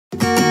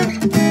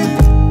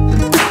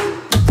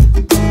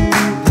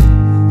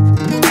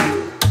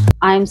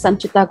I'm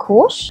Sanchita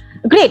Ghosh.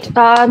 Great.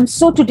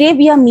 So today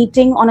we are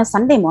meeting on a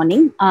Sunday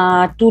morning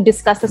to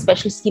discuss the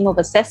special scheme of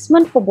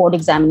assessment for board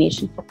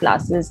examination for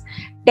classes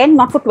 10,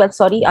 not for 12,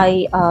 sorry,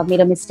 I made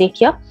a mistake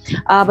here,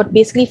 but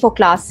basically for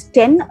class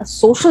 10,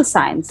 social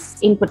science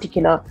in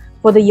particular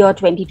for the year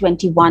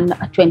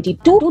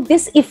 2021-22. To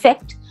this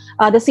effect,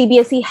 the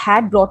CBSE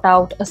had brought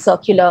out a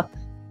circular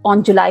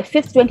on July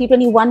 5th,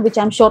 2021, which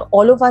I'm sure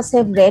all of us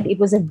have read. It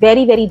was a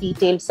very, very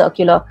detailed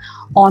circular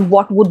on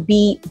what would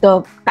be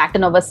the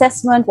pattern of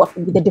assessment, what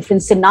would be the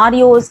different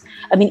scenarios.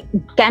 I mean,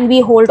 can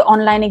we hold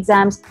online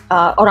exams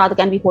or rather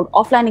can we hold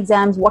offline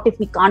exams? What if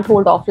we can't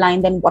hold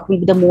offline? Then what will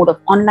be the mode of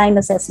online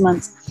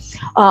assessments?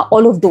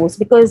 All of those,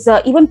 because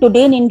even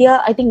today in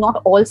India, I think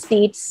not all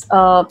states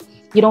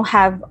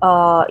have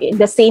in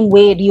the same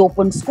way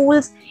reopened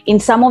schools. In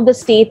some of the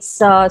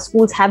states,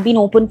 schools have been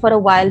open for a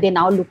while. They're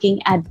now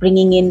looking at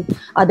bringing in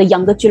the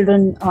younger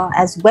children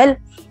as well.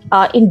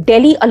 In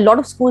Delhi, a lot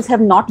of schools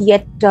have not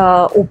yet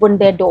opened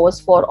their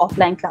doors for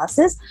offline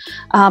classes,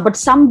 but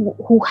some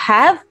who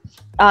have,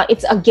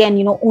 it's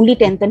again, only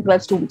 10th and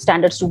 12th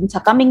standard students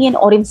are coming in,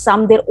 or in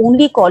some, they're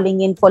only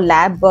calling in for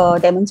lab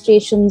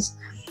demonstrations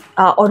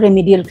or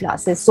remedial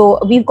classes.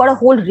 So we've got a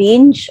whole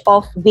range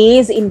of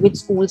ways in which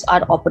schools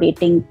are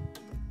operating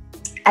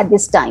at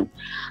this time.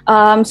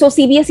 So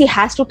CBSE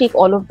has to take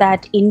all of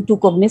that into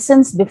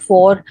cognizance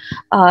before,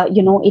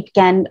 it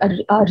can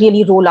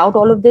really roll out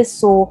all of this.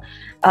 So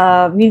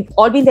we've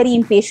all been very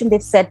impatient.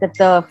 They've said that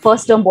the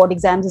first term board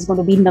exams is going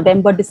to be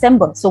November,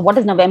 December. So what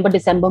does November,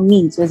 December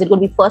mean? So is it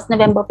going to be 1st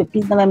November,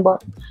 15th November,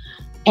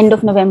 end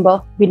of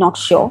November? We're not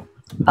sure.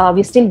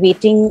 We're still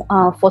waiting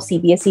for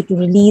CBSE to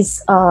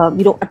release,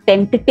 a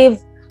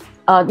tentative,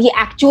 the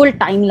actual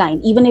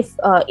timeline, even if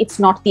it's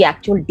not the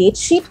actual date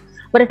sheet,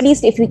 but at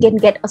least if we can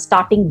get a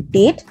starting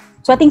date.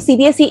 So I think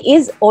CBSE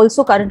is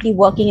also currently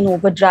working in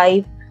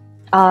overdrive.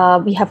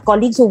 We have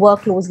colleagues who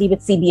work closely with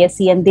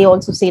CBSE, and they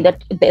also say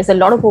that there's a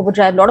lot of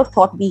overdrive, a lot of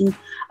thought being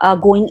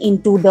going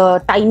into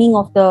the timing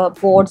of the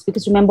boards,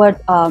 because remember,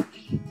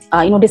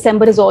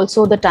 December is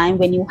also the time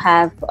when you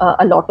have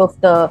a lot of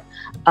the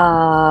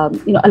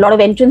a lot of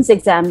entrance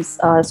exams,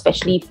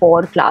 especially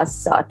for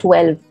class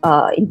 12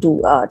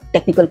 into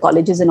technical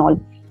colleges and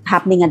all,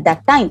 happening at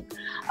that time.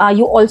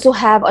 You also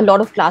have a lot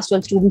of class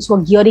 12 students who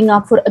are gearing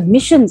up for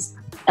admissions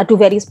to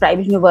various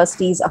private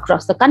universities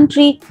across the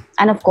country,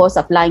 and of course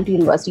applying to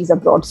universities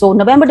abroad. So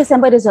November,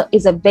 December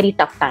is a very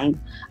tough time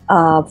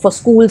for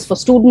schools, for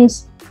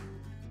students.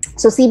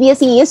 So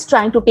CBSE is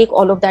trying to take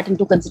all of that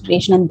into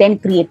consideration and then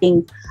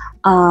creating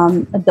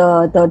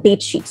the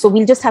date sheet. So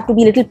we'll just have to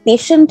be a little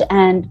patient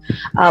and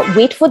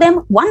wait for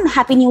them. One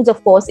happy news,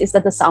 of course, is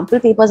that the sample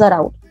papers are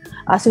out.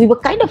 So we were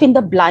kind of in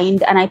the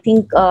blind, and I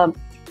think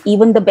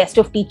even the best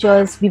of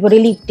teachers, we were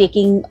really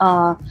taking,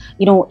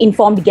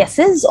 informed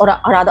guesses or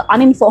rather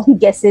uninformed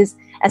guesses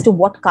as to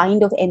what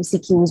kind of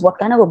MCQs, what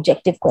kind of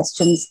objective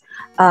questions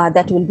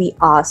that will be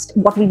asked.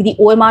 What will the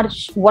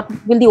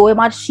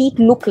OMR sheet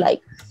look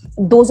like?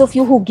 Those of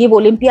you who give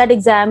Olympiad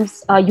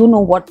exams, you know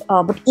what,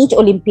 but each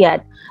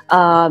Olympiad,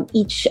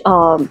 each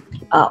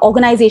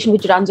organization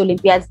which runs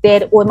Olympiads,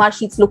 their OMR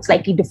sheets look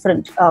slightly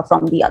different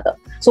from the other.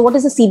 So what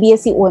is the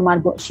CBSE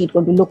OMR sheet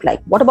going to look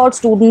like? What about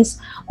students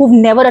who've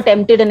never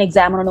attempted an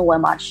exam on an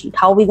OMR sheet?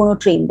 How are we going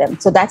to train them?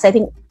 So that's, I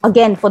think,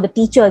 again, for the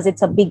teachers,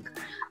 it's a big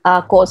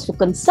cause for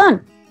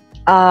concern.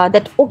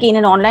 That, okay, in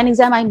an online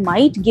exam, I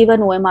might give an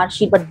OMR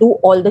sheet, but do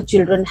all the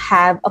children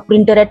have a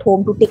printer at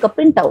home to take a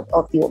printout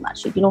of the OMR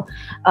sheet?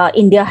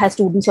 India has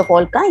students of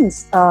all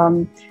kinds.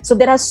 So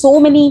there are so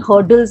many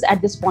hurdles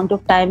at this point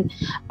of time.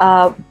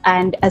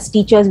 And as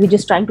teachers, we're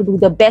just trying to do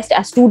the best.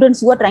 As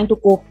students who are trying to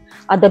cope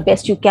the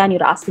best you can,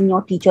 you're asking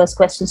your teachers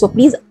questions. So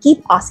please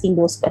keep asking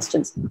those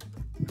questions.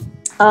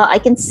 I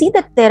can see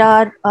that there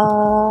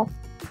are,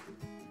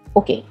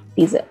 okay,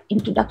 these are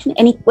introduction.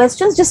 Any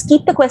questions? Just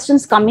keep the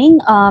questions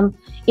coming.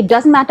 It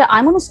doesn't matter.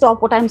 I'm going to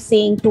stop what I'm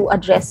saying to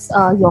address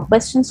your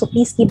questions. So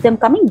please keep them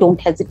coming. Don't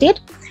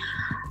hesitate.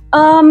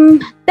 Then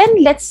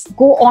let's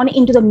go on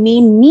into the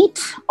main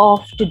meat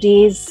of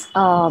today's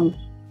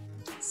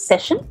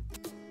session.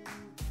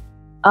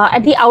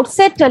 At the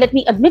outset, let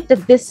me admit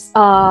that this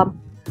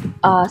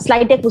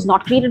slide deck was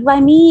not created by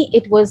me.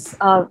 It was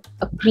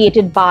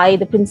created by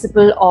the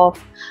principal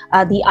of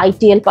the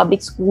ITL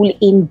public school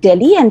in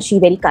Delhi, and she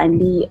very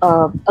kindly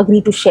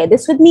agreed to share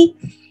this with me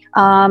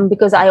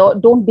because I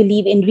don't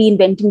believe in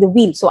reinventing the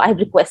wheel. So I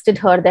requested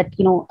her that,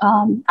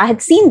 I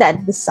had seen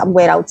that this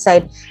somewhere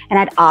outside, and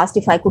I'd asked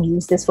if I could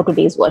use this for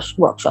today's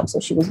workshop. So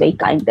she was very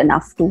kind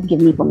enough to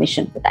give me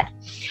permission for that.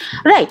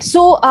 Right.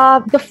 So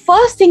the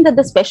first thing that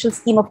the special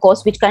scheme, of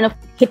course, which kind of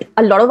hit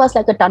a lot of us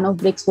like a ton of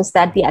bricks, was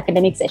that the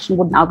academic session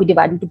would now be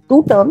divided into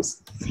 2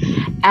 terms,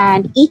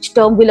 and each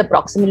term will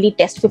approximately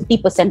test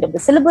 50% of the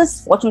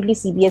syllabus. Fortunately,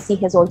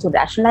 CBSE has also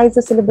rationalized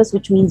the syllabus,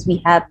 which means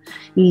we have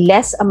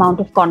less amount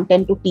of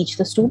content to teach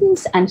the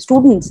students, and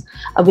students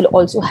will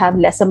also have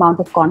less amount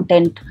of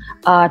content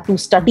to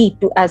study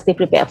as they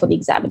prepare for the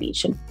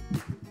examination.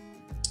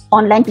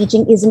 online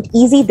teaching isn't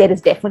easy. There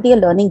is definitely a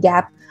learning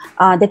gap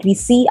that we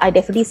see. I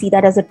definitely see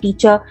that as a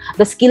teacher.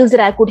 The skills that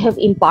I could have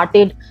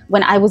imparted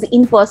when I was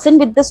in person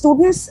with the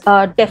students,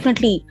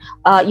 definitely,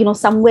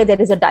 somewhere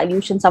there is a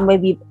dilution, somewhere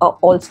we've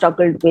all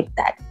struggled with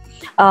that.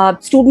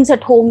 Students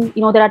at home,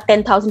 there are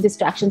 10,000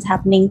 distractions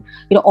happening,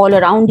 all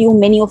around you.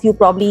 Many of you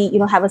probably,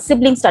 have a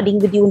sibling studying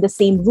with you in the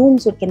same room,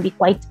 so it can be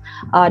quite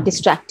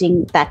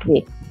distracting that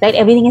way, right?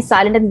 Everything is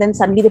silent, and then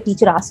suddenly the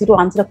teacher asks you to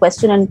answer a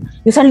question, and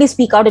you suddenly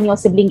speak out, and your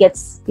sibling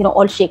gets,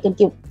 all shaken.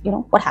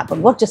 What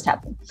happened? What just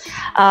happened?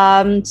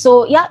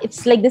 So yeah,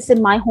 it's like this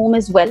in my home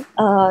as well.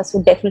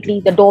 So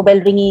definitely the doorbell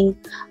ringing,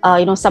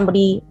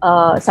 somebody,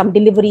 some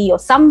delivery or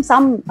some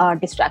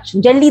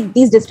distraction. Generally,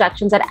 these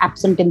distractions are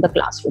absent in the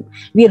classroom.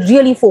 We are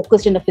really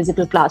focused in the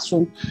physical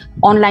classroom.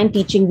 Online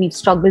teaching, we've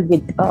struggled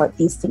with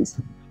these things.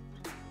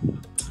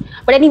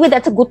 But anyway,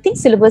 that's a good thing.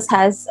 Syllabus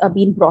has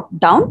been brought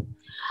down.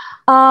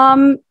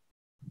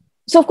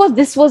 So of course,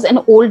 this was an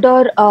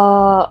older,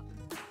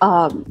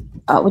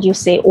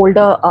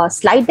 older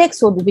slide deck.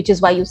 So which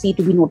is why you see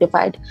to be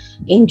notified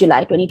in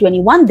July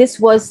 2021. This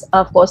was,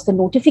 of course, the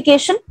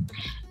notification.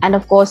 And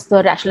of course,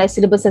 the rationalized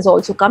syllabus has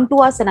also come to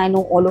us. And I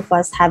know all of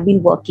us have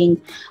been working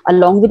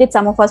along with it.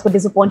 Some of us were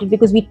disappointed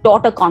because we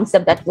taught a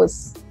concept that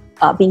was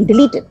being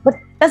deleted, but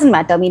it doesn't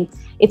matter. I mean,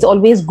 it's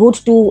always good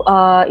to,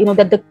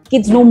 that the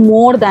kids know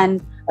more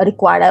than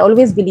required. I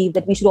always believe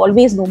that we should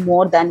always know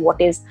more than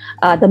what is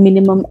the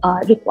minimum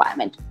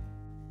requirement.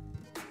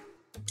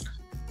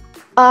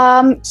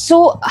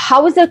 So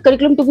how is the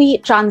curriculum to be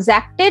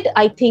transacted?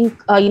 I think,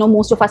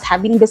 most of us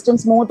have been in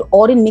distance mode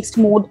or in mixed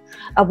mode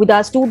with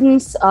our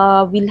students.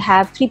 We'll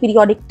have 3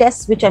 periodic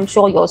tests, which I'm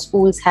sure your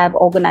schools have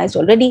organized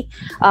already.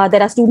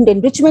 There are student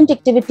enrichment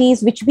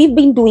activities, which we've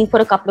been doing for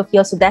a couple of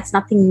years. So that's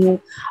nothing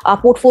new. Our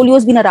portfolio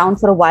has been around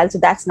for a while, so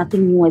that's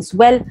nothing new as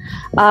well.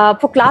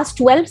 For class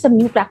 12, some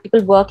new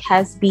practical work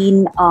has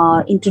been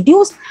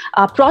introduced.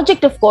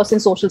 Project, of course, in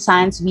social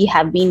science, we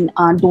have been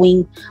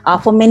doing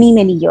for many,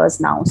 many years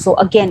now. So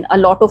again, a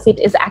lot of it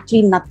is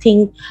actually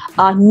nothing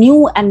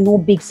new and no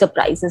big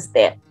surprises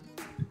there.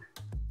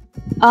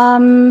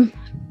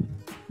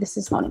 This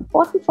is not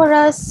important for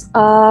us.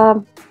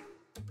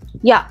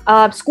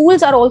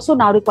 Schools are also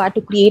now required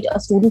to create a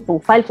student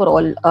profile for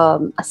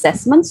all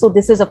assessments. So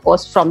this is, of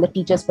course, from the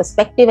teacher's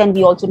perspective, and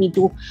we also need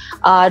to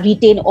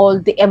retain all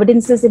the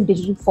evidences in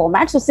digital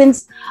format. So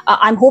since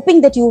I'm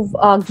hoping that you've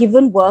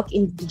given work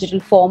in digital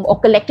form or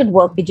collected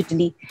work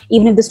digitally,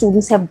 even if the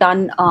students have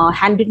done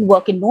handwritten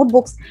work in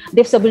notebooks,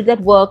 they've submitted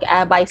that work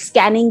by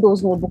scanning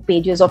those notebook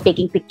pages or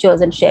taking pictures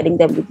and sharing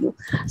them with you.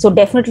 So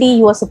definitely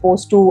you are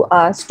supposed to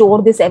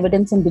store this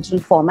evidence in digital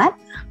format.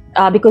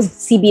 Because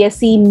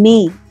CBSE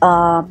may,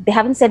 they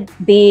haven't said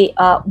they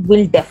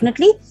will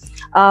definitely,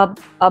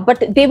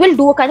 but they will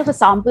do a kind of a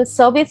sample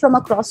survey from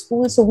across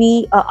schools. So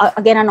we,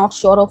 again, are not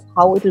sure of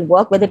how it will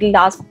work, whether it will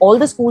ask all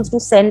the schools to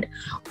send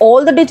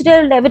all the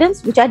digital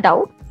evidence, which I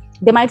doubt.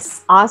 They might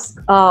ask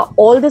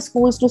all the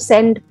schools to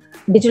send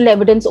digital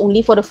evidence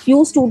only for a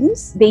few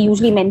students. They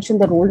usually mention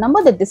the roll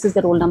number, that this is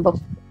the roll number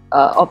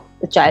of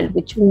the child,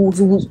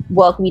 whose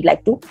work we'd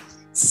like to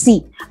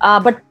see.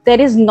 But there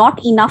is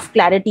not enough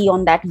clarity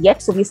on that yet.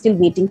 So we're still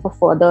waiting for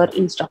further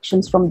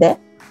instructions from there.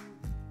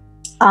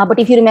 But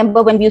if you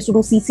remember when we used to do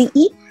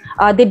CCE,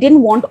 they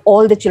didn't want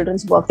all the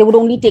children's work. They would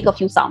only take a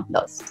few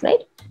samplers, right?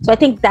 So I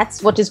think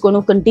that's what is going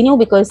to continue,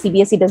 because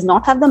CBSE does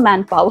not have the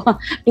manpower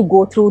to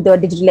go through the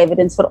digital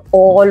evidence for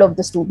all of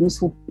the students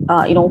who,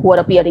 who are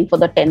appearing for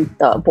the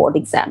 10th board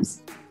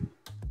exams.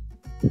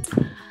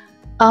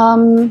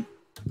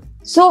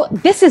 So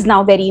this is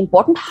now very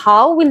important.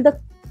 How will the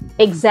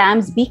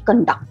exams be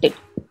conducted?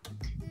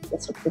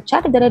 Let's look at the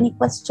chat if there are any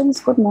questions.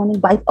 Good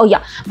morning.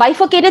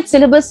 Bifurcated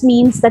syllabus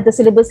means that the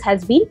syllabus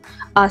has been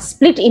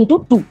split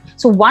into 2.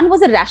 So one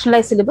was a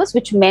rationalized syllabus,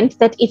 which meant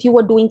that if you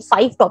were doing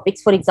 5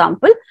 topics, for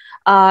example,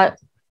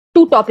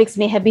 2 topics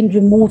may have been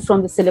removed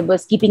from the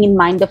syllabus, keeping in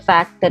mind the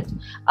fact that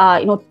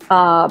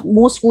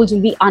most schools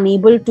will be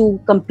unable to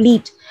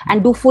complete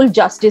and do full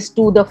justice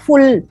to the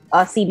full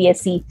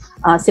CBSE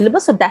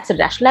syllabus. So that's a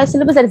rationalized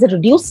syllabus. That is a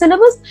reduced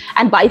syllabus.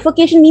 And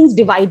bifurcation means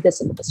divide the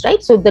syllabus,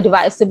 right? So the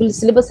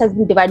syllabus has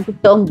been divided to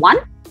term 1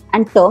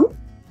 and term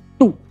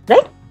 2,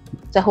 right?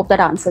 So I hope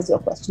that answers your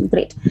question.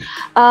 Great.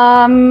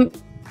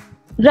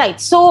 Right.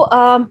 So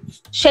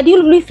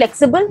schedule will be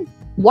flexible.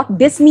 What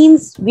this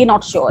means, we're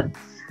not sure.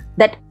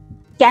 That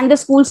can the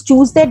schools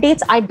choose their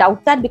dates? I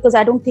doubt that, because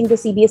I don't think the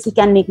CBSE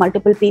can make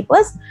multiple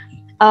papers.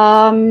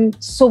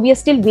 So we are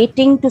still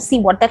waiting to see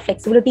what that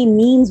flexibility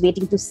means,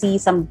 waiting to see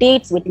some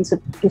dates, waiting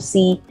to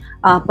see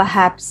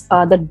perhaps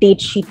the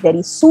date sheet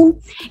very soon.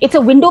 It's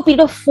a window period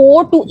of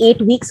 4 to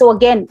 8 weeks. So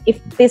again,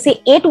 if they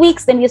say 8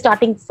 weeks, then we're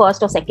starting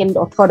 1st or 2nd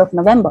or 3rd of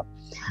November.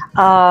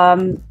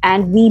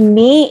 And we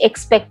may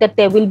expect that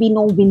there will be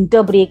no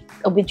winter break,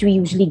 which we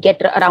usually get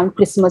around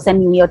Christmas and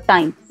New Year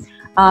time.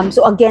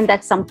 So again,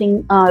 that's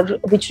something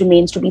which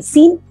remains to be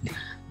seen.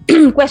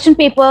 Question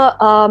paper.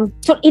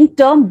 So in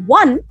term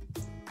 1,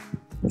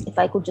 if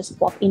I could just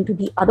pop into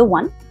the other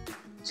one.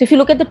 So if you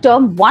look at the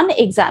term 1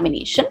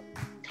 examination,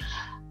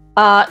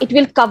 It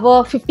will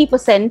cover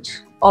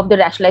 50% of the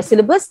rationalized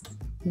syllabus.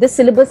 This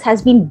syllabus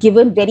has been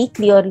given very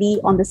clearly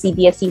on the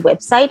CBSE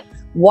website.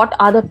 What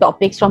are the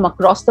topics from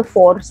across the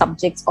 4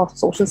 subjects of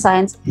social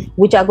science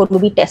which are going to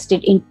be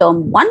tested in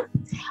term 1?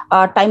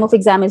 Time of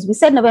exam, as we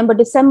said, November,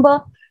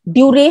 December.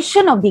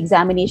 Duration of the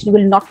examination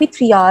will not be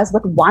 3 hours,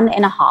 but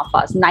 1.5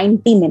 hours,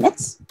 90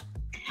 minutes.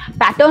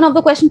 Pattern of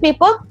the question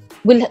paper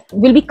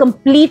will be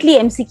completely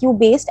MCQ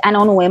based and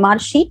on OMR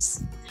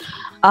sheets.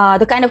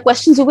 The kind of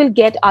questions you will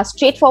get are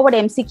straightforward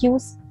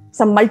MCQs,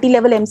 some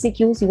multi-level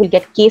MCQs. You will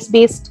get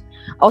case-based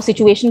or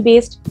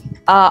situation-based.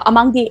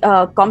 Among the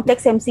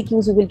complex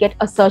MCQs, you will get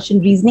a search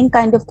and reasoning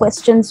kind of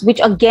questions, which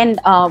again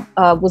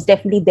was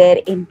definitely there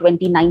in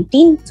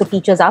 2019. So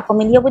teachers are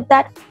familiar with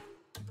that.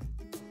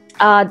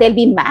 There'll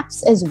be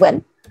maps as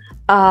well.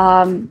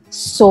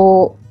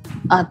 So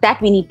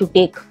that we need to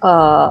take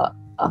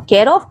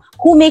care of.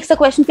 Who makes the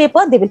question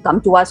paper? They will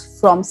come to us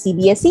from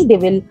CBSE.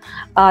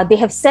 They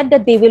have said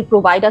that they will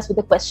provide us with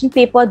the question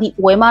paper, the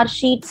OMR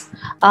sheets,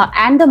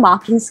 and the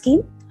marking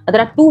scheme. There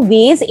are 2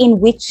 ways in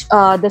which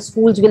the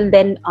schools will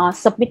then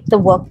submit the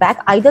work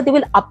back. Either they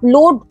will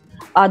upload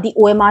the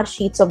OMR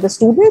sheets of the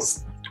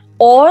students,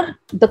 or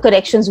the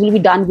corrections will be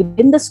done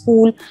within the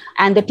school,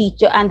 and the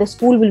teacher and the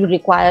school will be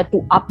required to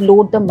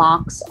upload the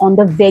marks on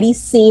the very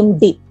same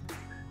day.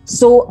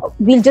 So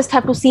we'll just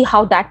have to see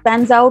how that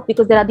pans out,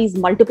 because there are these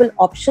multiple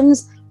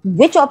options.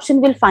 Which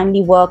option will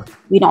finally work,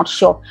 we're not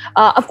sure.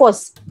 Of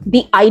course,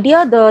 the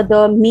idea,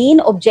 the main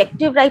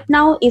objective right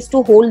now is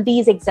to hold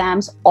these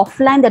exams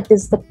offline. That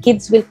is, the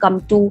kids will come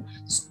to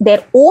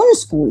their own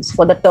schools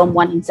for the term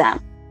 1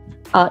 exam.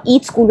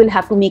 Each school will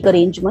have to make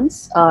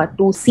arrangements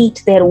to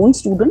seat their own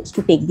students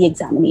to take the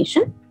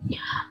examination.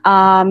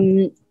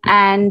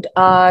 And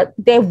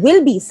there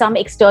will be some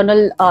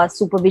external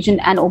supervision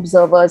and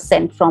observers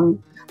sent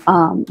from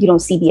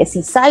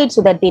CBSE side,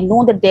 so that they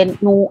know that there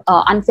no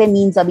unfair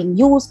means are being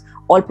used,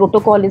 all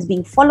protocol is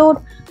being followed,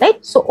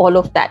 right? So all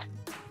of that.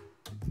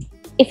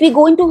 If we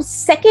go into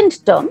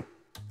second term,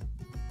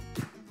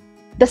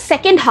 the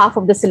second half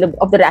of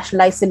the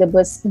rationalized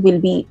syllabus will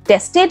be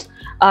tested.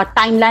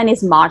 Timeline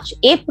is March,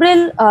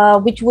 April,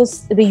 which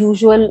was the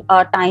usual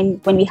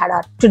time when we had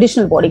our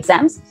traditional board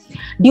exams.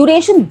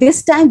 Duration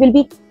this time will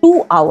be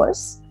 2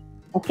 hours.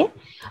 Okay.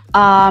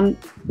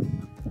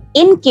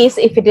 In case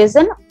if it is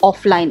an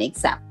offline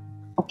exam,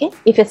 okay,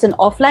 if it's an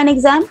offline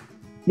exam,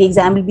 the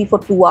exam will be for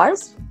 2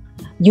 hours.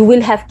 You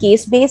will have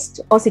case-based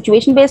or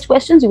situation-based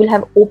questions. You will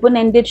have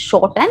open-ended,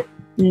 short and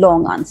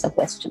long answer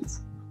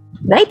questions,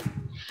 right?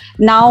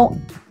 Now,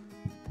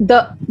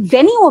 the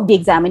venue of the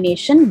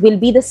examination will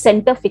be the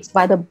center fixed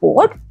by the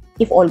board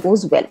if all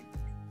goes well.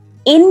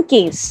 In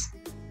case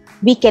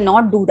we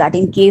cannot do that,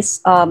 in case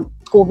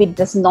COVID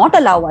does not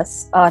allow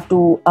us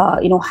to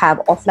have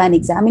offline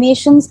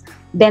examinations,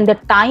 then the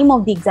time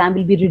of the exam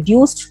will be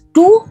reduced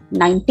to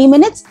 90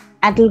 minutes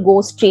and it will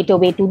go straight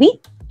away to the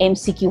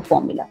MCQ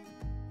formula,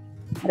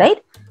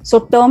 right? So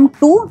term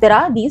 2, there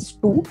are these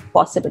 2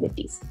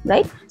 possibilities,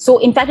 right? So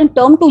in fact, in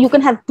term 2, you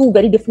can have 2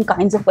 very different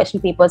kinds of question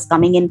papers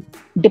coming in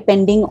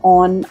depending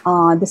on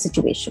the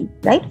situation,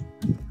 right?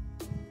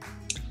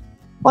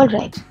 All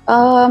right.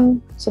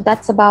 So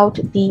that's about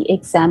the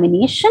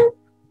examination.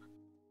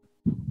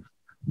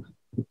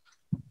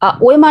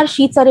 OMR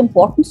sheets are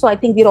important. So I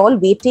think we're all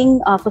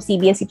waiting for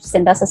CBSE to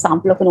send us a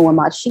sample of an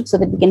OMR sheet so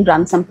that we can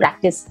run some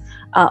practice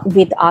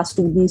with our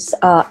students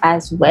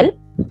as well.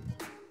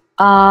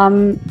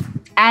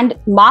 And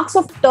marks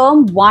of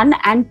term 1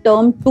 and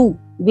term 2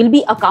 will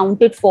be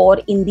accounted for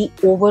in the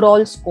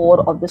overall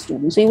score of the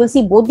student. So you will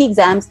see both the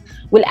exams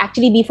will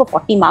actually be for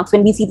 40 marks.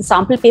 When we see the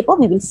sample paper,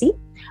 we will see.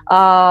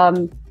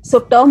 So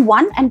term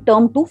 1 and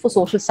term 2 for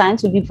social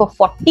science will be for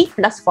 40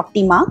 plus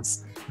 40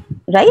 marks,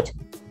 right?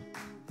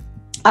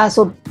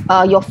 So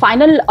your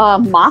final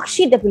mark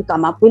sheet that will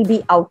come up will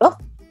be out of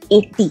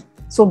 80.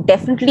 So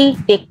definitely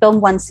take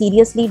term 1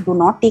 seriously. Do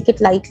not take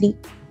it lightly.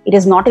 It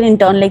is not an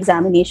internal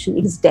examination.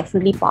 It is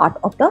definitely part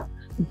of the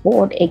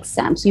board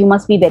exam. So you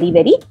must be very,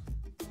 very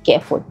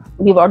careful.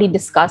 We've already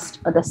discussed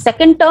the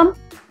second term.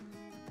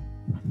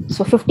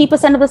 So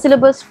 50% of the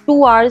syllabus,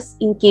 2 hours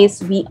in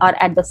case we are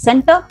at the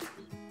center.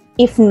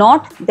 If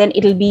not, then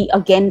it will be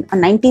again a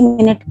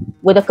 90-minute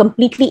with a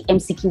completely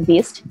MCQ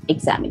based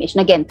examination,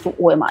 again through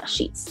OMR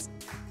sheets.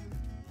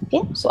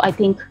 Okay, so I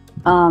think,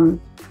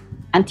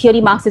 and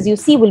theory marks, as you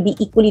see, will be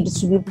equally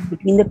distributed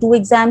between the 2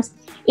 exams.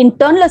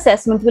 Internal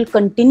assessment will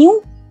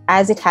continue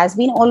as it has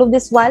been all of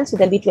this while. So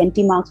there'll be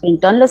 20 marks for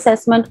internal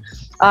assessment.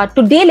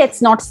 Today,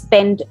 let's not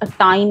spend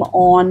time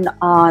on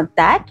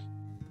that.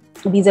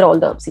 So these are all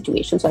the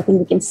situations. So I think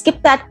we can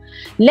skip that.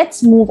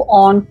 Let's move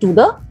on to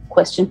the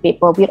question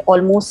paper. We're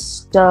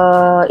almost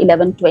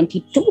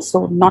 11:22,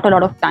 so not a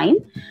lot of time.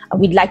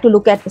 We'd like to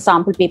look at the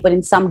sample paper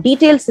in some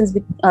detail since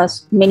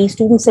many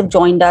students have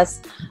joined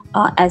us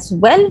as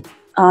well.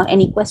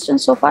 Any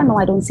questions so far? No,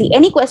 I don't see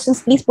any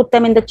questions. Please put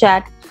them in the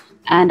chat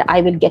and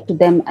I will get to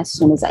them as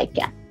soon as I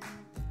can.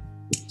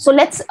 So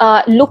let's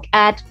look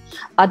at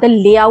the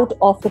layout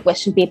of the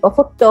question paper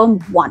for term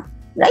 1,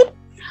 right?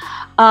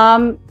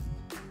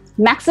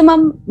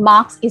 Maximum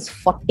marks is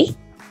 40.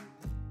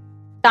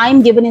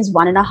 Time given is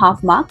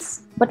 1.5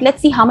 marks. But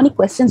let's see how many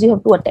questions you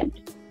have to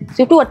attempt. So you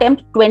have to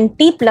attempt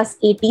 20 plus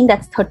 18,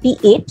 that's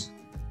 38.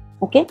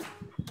 Okay.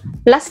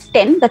 Plus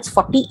 10, that's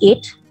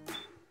 48.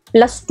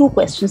 Plus 2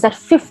 questions, that's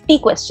 50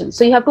 questions.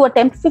 So you have to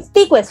attempt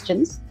 50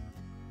 questions,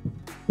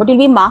 but you'll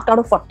be marked out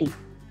of 40.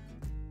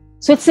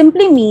 So it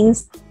simply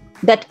means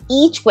that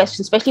each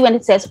question, especially when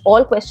it says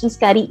all questions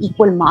carry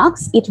equal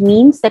marks, it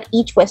means that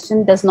each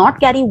question does not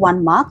carry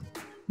 1 mark,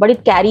 but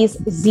it carries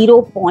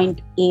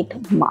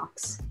 0.8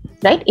 marks,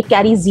 right? It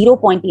carries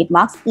 0.8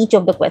 marks, each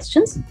of the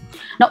questions.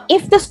 Now,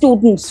 if the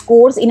student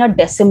scores in a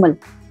decimal,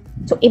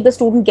 so if the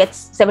student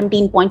gets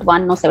 17.1 or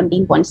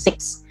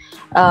 17.6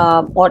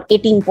 or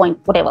 18 point,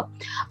 whatever,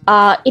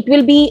 it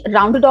will be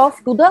rounded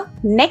off to the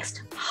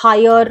next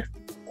higher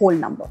whole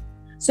number.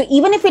 So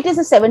even if it is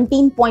a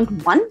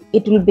 17.1,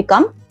 it will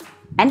become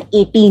an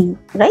 18,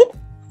 right?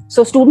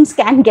 So students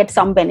can get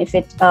some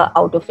benefit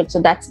out of it. So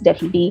that's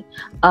definitely,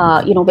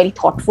 very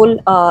thoughtful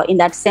in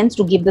that sense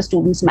to give the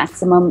students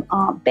maximum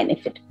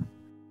benefit.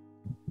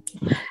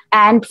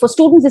 And for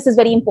students, this is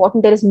very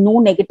important. There is no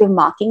negative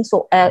marking.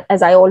 So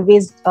as I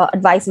always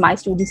advise my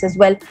students as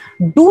well,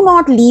 do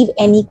not leave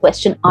any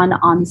question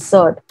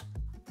unanswered.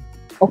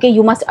 Okay,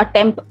 you must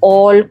attempt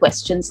all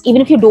questions.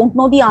 Even if you don't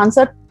know the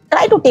answer,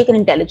 try to take an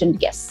intelligent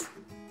guess.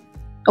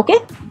 Okay,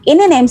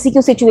 in an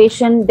MCQ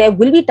situation, there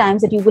will be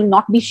times that you will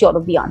not be sure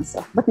of the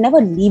answer, but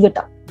never leave it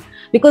up,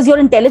 because your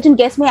intelligent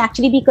guess may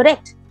actually be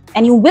correct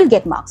and you will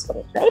get marks for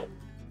it, right?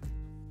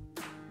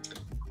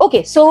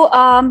 Okay, so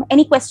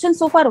any questions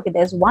so far? Okay,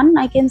 there's one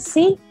I can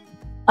see.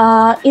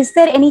 Is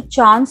there any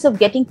chance of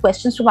getting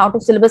questions from out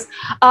of syllabus?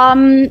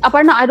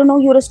 Aparna, I don't know,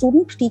 you're a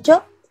student,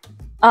 teacher.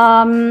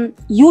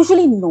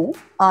 Usually no,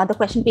 the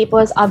question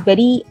papers are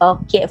very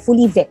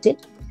carefully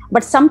vetted.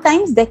 But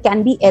sometimes there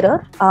can be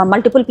error.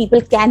 Multiple people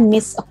can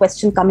miss a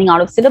question coming out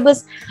of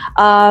syllabus.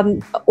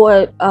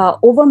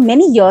 Over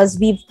many years,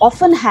 we've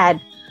often had,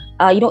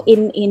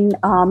 in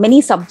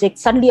many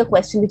subjects, suddenly a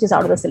question which is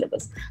out of the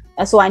syllabus.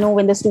 So I know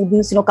when the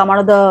students, come out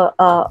of the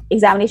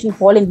examination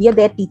hall and we are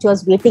there,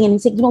 teachers waiting, and we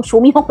say, show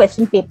me your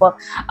question paper.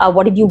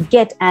 What did you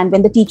get? And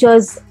when the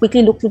teachers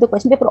quickly look through the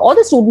question paper, all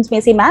the students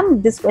may say,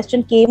 ma'am, this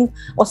question came,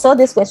 or sir,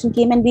 this question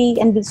came, and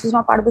this is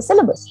not part of the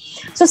syllabus.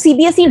 So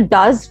CBSE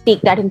does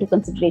take that into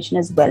consideration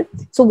as well.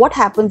 So what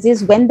happens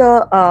is when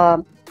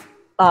the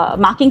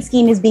marking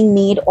scheme is being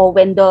made, or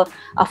when the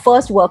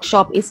first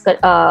workshop is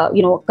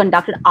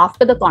conducted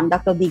after the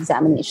conduct of the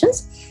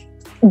examinations,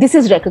 this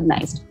is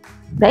recognized,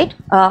 right?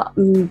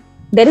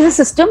 There is a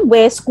system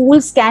where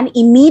schools can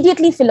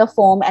immediately fill a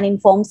form and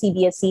inform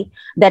CBSE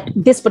that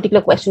this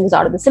particular question was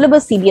out of the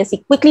syllabus.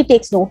 CBSE quickly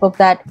takes note of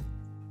that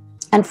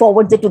and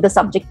forwards it to the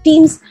subject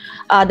teams.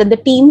 Then the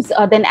teams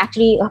then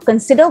actually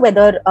consider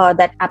whether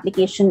that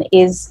application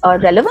is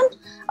relevant.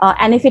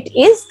 And if it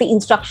is, the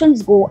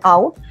instructions go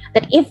out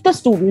that if the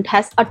student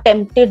has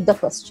attempted the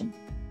question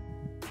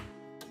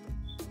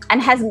and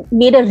has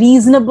made a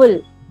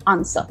reasonable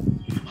answer,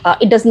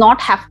 it does not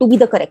have to be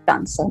the correct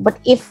answer. But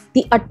if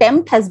the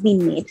attempt has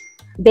been made,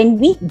 then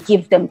we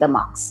give them the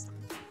marks.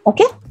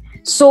 Okay.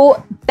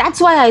 So that's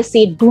why I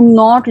say do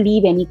not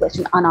leave any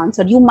question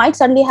unanswered. You might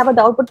suddenly have a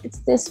doubt, but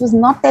this was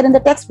not there in the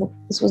textbook.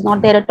 This was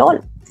not there at all.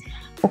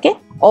 Okay.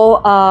 Or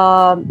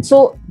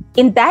so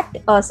in that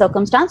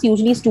circumstance,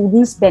 usually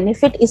students'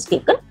 benefit is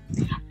taken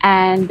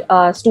and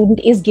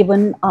student is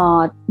given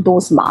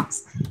those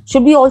marks.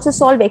 Should we also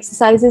solve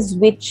exercises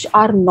which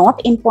are not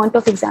in point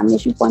of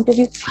examination point of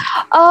view?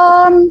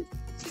 I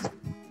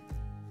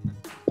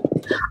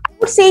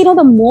would say,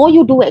 the more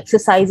you do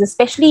exercise,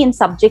 especially in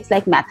subjects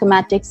like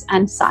mathematics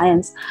and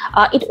science,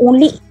 it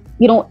only,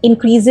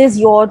 increases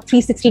your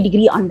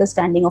 360-degree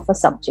understanding of a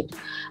subject.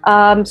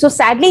 So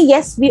sadly,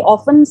 yes, we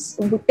often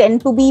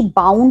tend to be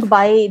bound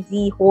by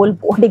the whole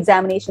board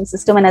examination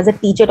system. And as a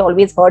teacher, it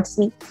always hurts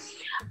me.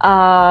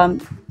 But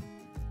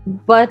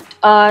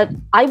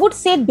I would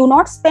say do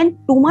not spend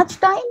too much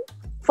time.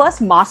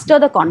 First, master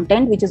the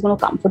content which is going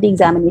to come for the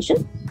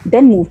examination,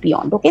 then move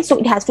beyond. Okay, so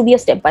it has to be a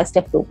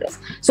step-by-step progress.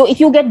 So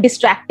if you get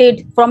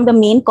distracted from the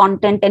main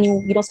content and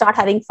you start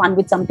having fun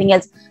with something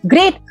else,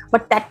 great,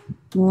 but that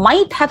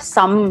might have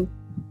some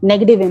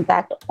negative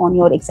impact on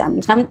your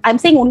examination. I'm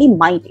saying only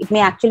might. It may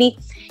actually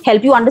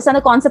help you understand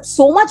the concept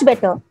so much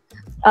better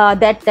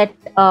that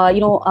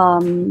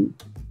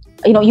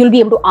you'll be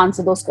able to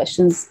answer those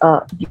questions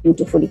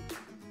beautifully.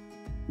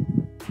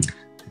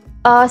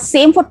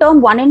 Same for term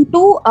 1 and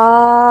 2.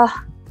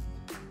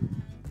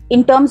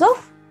 In terms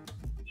of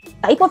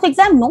type of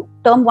exam, no.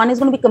 Term 1 is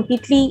going to be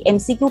completely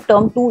MCQ.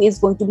 Term 2 is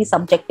going to be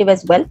subjective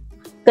as well,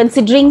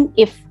 considering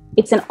if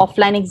it's an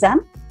offline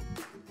exam.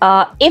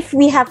 If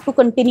we have to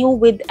continue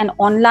with an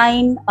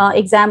online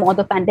exam, or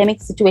the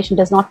pandemic situation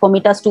does not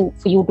permit us for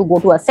you to go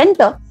to a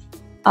center,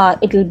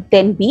 it will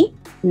then be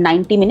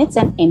 90 minutes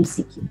and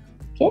MCQ.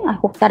 Okay, I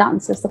hope that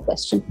answers the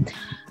question.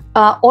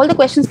 All the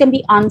questions can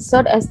be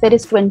answered as there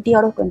is 20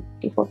 out of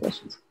 24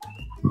 questions.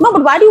 No,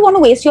 but why do you want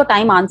to waste your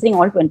time answering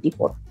all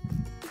 24?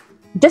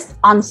 Just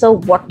answer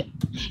what.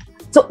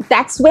 So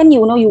that's when,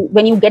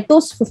 when you get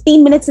those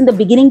 15 minutes in the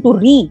beginning to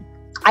read,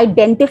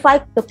 identify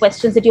the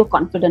questions that you're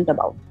confident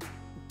about,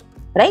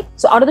 right?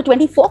 So out of the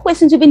 24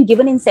 questions you've been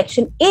given in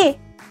section A,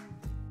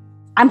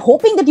 I'm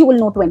hoping that you will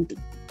know 20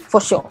 for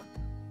sure.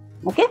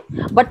 Okay.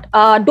 But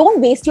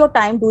don't waste your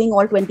time doing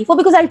all 24,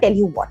 because I'll tell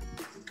you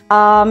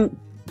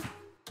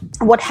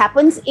what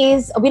happens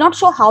is, we're not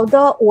sure how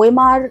the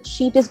OMR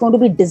sheet is going to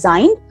be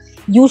designed.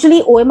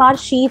 Usually OMR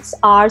sheets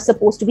are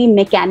supposed to be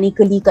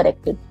mechanically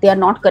corrected. They are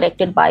not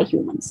corrected by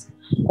humans.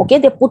 Okay.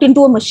 They're put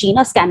into a machine,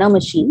 a scanner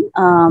machine,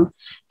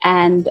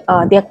 and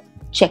they're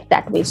checked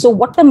that way. So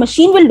what the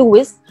machine will do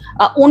is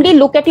only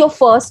look at your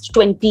first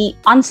 20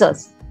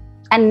 answers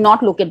and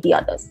not look at the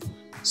others.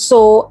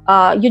 So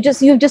you've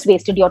just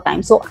wasted your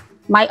time. So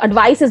my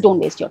advice is, don't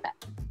waste your time.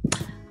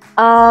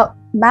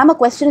 Ma'am, a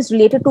question is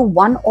related to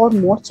one or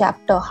more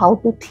chapter, how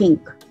to think.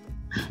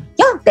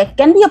 Yeah, there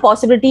can be a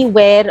possibility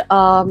where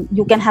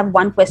you can have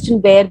one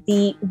question where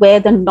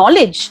the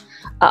knowledge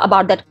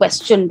about that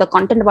question, the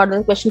content about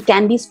the question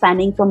can be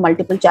spanning from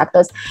multiple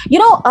chapters.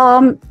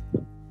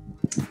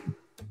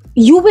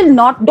 You will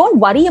not, don't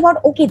worry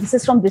about, okay, this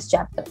is from this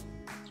chapter.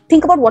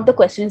 Think about what the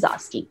question is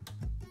asking.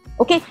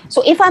 Okay,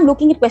 so if I'm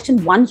looking at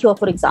question 1 here,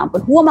 for example,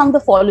 who among the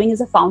following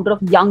is a founder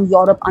of Young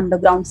Europe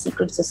Underground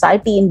Secret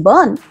Society in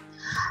Bern?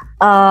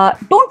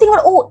 Don't think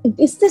about, oh,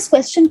 is this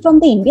question from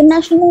the Indian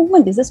national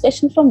movement? Is this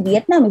question from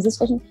Vietnam? Is this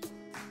question?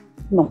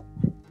 No.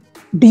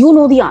 Do you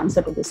know the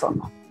answer to this or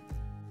not?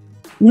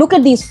 Look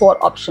at these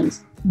 4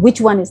 options.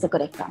 Which one is the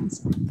correct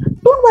answer?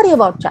 Don't worry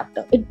about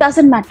chapter. It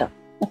doesn't matter.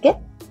 Okay.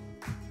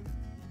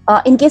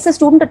 In case a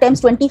student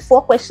attempts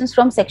 24 questions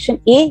from section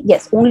A,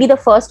 yes, only the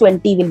first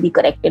 20 will be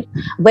corrected,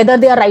 whether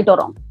they are right or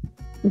wrong.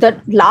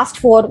 The last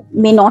 4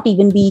 may not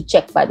even be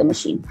checked by the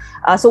machine.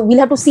 So we'll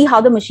have to see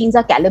how the machines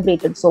are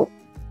calibrated. So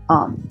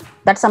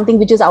that's something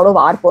which is out of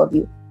our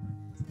purview.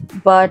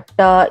 But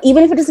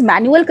even if it is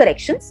manual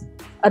corrections,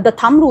 the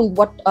thumb rule,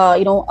 what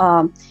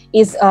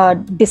is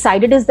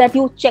decided is that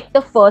you check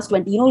the first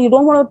 20. You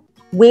don't want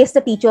to waste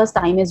the teacher's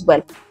time as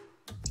well.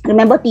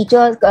 Remember,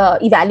 teachers,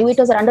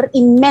 evaluators are under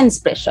immense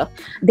pressure.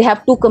 They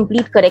have to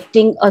complete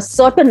correcting a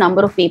certain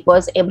number of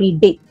papers every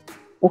day.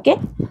 Okay.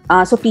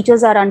 So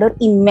teachers are under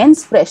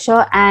immense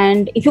pressure.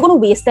 And if you're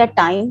going to waste their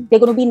time, they're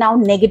going to be now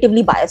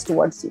negatively biased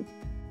towards you.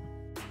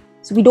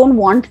 So we don't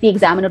want the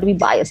examiner to be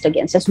biased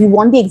against us. We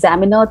want the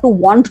examiner to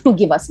want to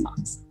give us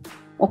marks.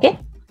 Okay.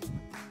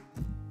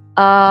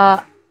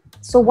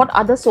 So what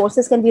other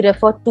sources can be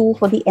referred to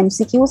for the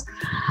MCQs?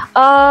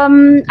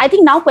 I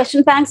think now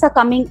question banks are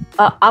coming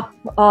up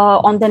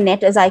on the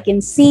net, as I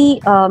can see.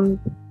 A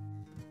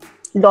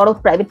lot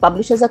of private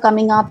publishers are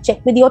coming up.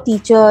 Check with your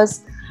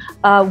teachers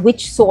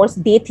which source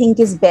they think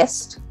is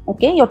best.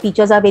 Okay, your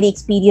teachers are very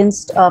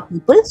experienced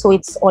people, so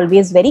it's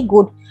always very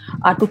good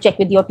to check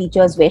with your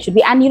teachers where should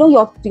be. And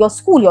your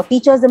school, your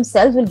teachers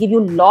themselves will give you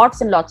lots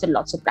and lots and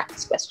lots of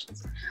practice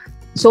questions.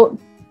 So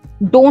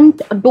don't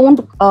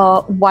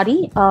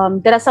worry.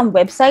 There are some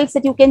websites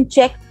that you can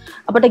check,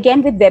 but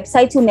again, with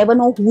websites, you never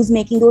know who's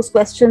making those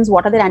questions,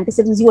 what are their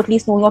antecedents. You at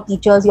least know your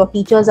teachers. Your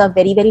teachers are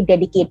very, very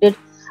dedicated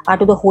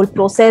to the whole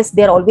process.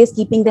 They're always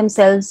keeping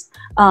themselves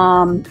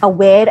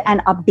aware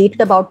and updated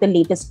about the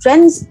latest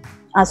trends.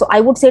 So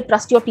I would say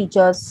trust your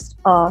teachers.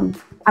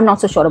 I'm not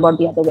so sure about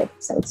the other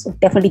websites, so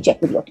definitely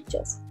check with your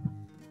teachers.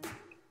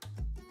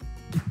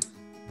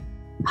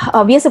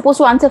 We are supposed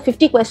to answer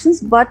 50 questions,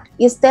 but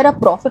is there a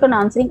profit on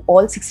answering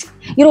all 60?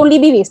 You'll only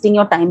be wasting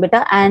your time,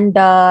 beta. And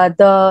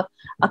the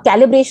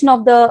calibration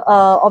of the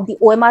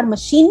OMR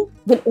machine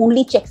will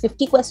only check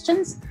 50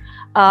 questions.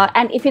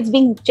 And if it's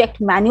being checked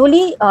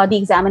manually, the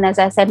examiner, as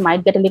I said,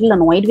 might get a little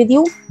annoyed with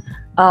you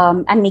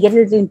and may get a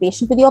little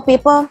impatient with your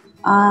paper.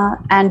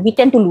 And we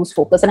tend to lose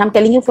focus. And I'm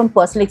telling you from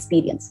personal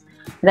experience,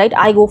 right?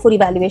 I go for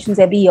evaluations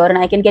every year and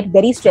I can get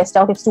very stressed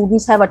out if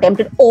students have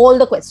attempted all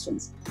the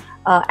questions.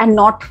 And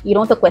not,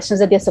 the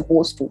questions that they're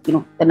supposed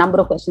to, the number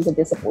of questions that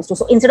they're supposed to.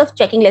 So instead of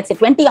checking, let's say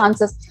 20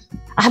 answers,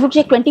 I have to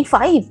check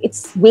 25.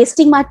 It's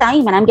wasting my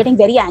time and I'm getting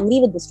very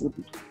angry with the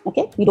student.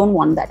 Okay. We don't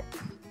want that.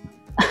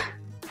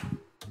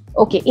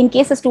 Okay. In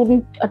case a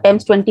student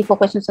attempts 24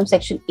 questions from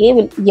section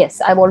A, yes,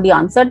 I've already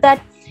answered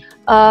that.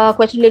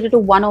 Question related to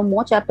one or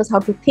more chapters, how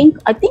to think.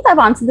 I think I've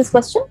answered this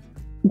question.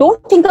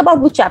 Don't think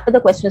about which chapter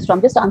the question is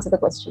from. Just answer the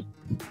question.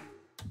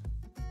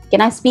 Can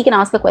I speak and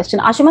ask a question?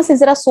 Ashima, since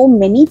there are so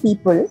many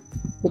people,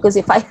 because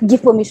if I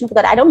give permission for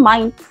that, I don't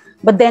mind.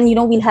 But then,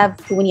 we'll have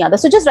too many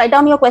others. So just write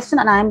down your question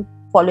and I'm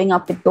following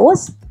up with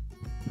those.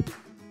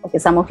 Okay,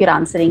 some of you are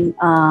answering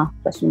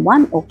question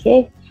 1.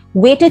 Okay.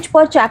 Weightage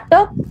per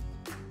chapter.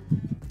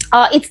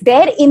 It's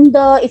there in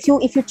the, if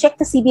you check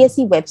the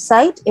CBSE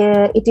website,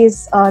 it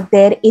is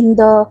there in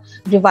the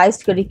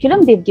revised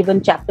curriculum. They've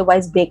given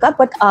chapter-wise breakup.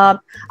 But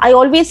I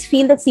always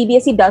feel that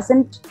CBSE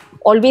doesn't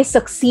always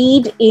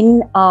succeed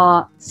in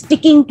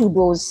sticking to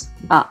those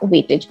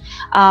weightage.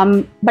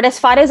 But as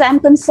far as I'm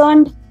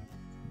concerned,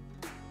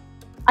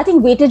 I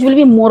think weightage will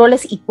be more or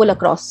less equal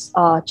across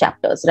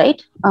chapters,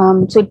 right?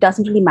 So it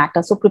doesn't really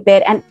matter. So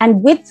prepare,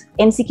 and with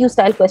MCQ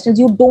style questions,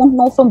 you don't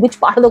know from which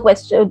part of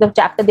the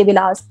chapter they will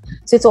ask.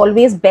 So it's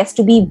always best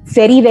to be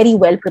very, very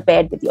well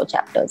prepared with your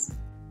chapters.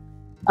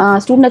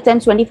 Student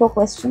attempts 24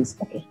 questions.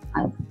 Okay.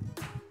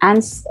 And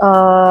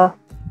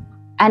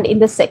in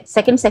the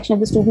second section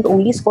of the student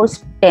only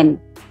scores 10.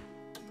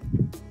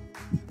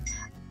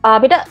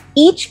 Beta,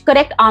 each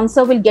correct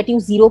answer will get you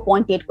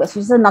 0.8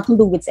 questions. This has nothing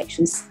to do with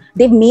sections.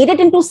 They've made it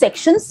into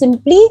sections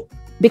simply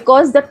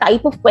because the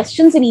type of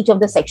questions in each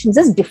of the sections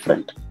is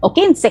different.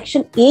 Okay, in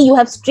section A, you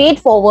have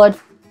straightforward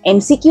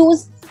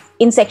MCQs.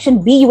 In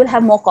section B, you will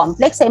have more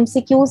complex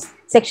MCQs.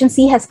 Section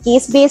C has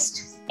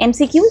case-based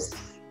MCQs,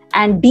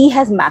 and D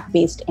has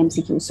map-based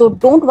MCQs. So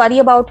don't worry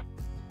about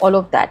all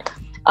of that.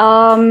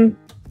 All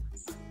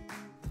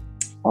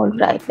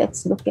right,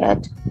 let's look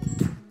at.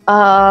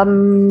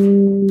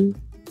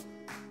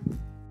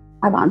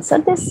 I've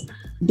answered this.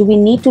 Do we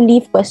need to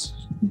leave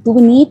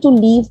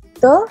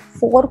the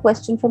 4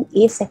 question from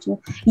A section?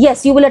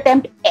 Yes, you will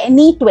attempt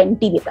any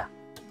 20 beta.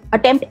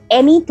 Attempt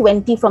any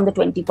 20 from the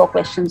 24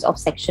 questions of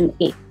section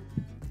A.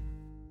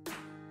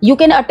 You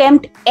can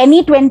attempt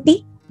any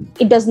 20.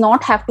 It does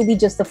not have to be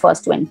just the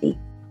first 20.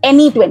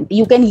 Any 20.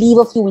 You can leave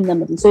a few in the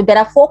middle. So there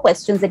are 4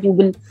 questions that you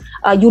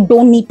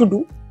don't need to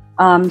do.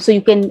 So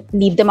you can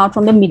leave them out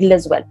from the middle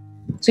as well.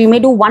 So you may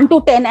do 1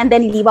 to 10 and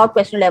then leave out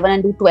question 11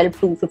 and do 12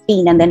 to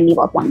 15 and then leave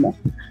out one more.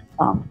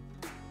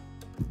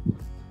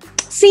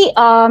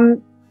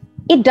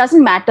 It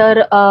doesn't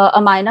matter,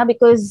 Amina,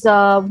 because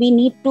do we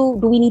need to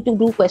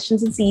do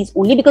questions in series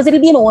only because it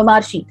will be an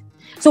OMR sheet.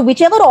 So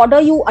whichever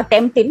order you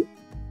attempt in,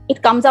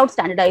 it comes out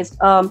standardized.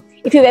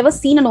 If you've ever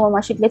seen an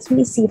OMR sheet, let's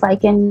really see if I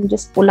can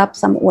just pull up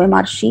some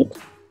OMR sheet.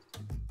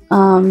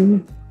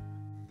 I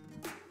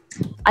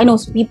know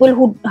people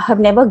who have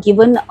never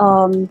given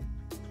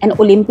an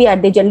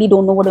Olympiad, they generally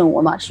don't know what an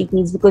OMR sheet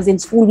means because in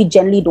school we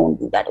generally don't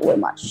do that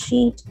OMR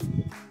sheet.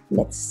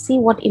 Let's see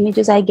what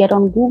images I get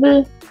on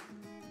Google.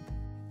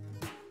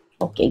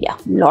 Okay, yeah,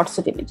 lots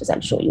of images.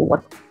 I'll show you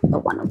what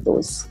one of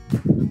those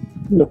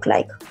look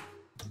like.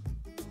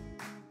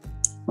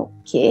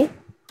 Okay.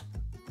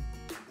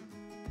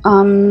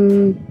 All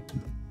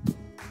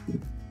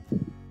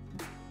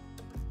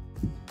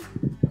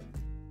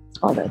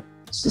right,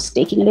 it's just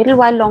taking a little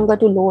while longer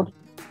to load.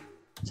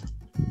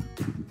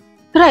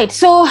 Right,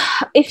 so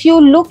if you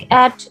look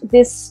at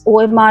this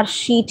OMR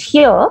sheet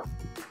here,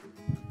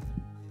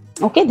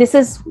 okay, this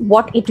is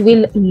what it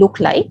will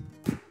look like.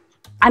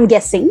 I'm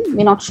guessing,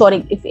 we're not sure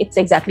if it's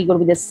exactly going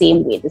to be the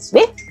same way this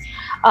way.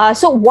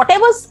 So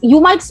whatever,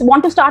 you might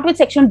want to start with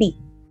section D.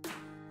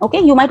 Okay,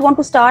 you might want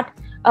to start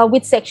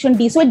with section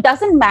D. So it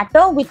doesn't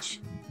matter which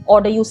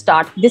order you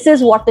start. This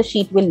is what the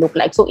sheet will look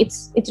like. So it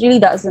really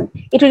doesn't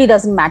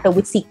matter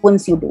which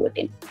sequence you do it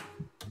in.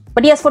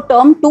 But yes, for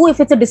term 2,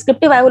 if it's a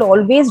descriptive, I will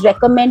always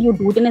recommend you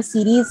do it in a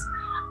series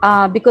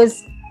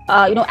because,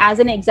 as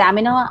an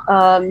examiner,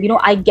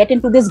 I get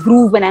into this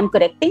groove when I'm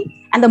correcting.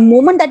 And the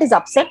moment that is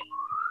upset,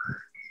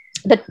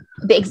 the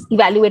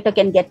evaluator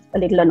can get a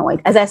little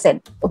annoyed. As I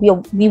said,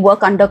 we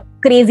work under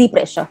crazy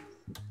pressure.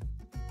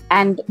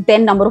 And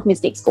then number of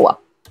mistakes go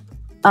up.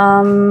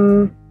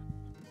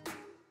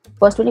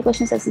 First 20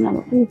 questions,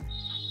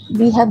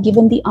 we have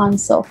given the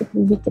answer of it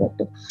will be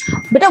corrected.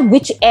 But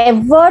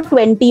whichever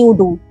 20 you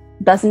do,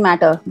 doesn't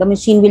matter. The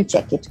machine will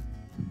check it.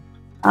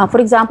 For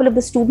example, if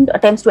the student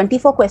attempts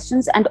 24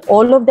 questions and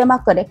all of them are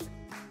correct,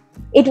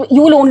 you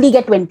will only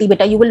get 20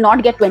 beta. You will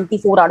not get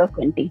 24 out of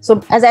 20.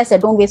 So as I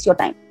said, don't waste your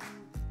time.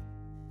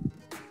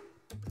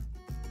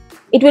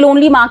 It will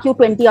only mark you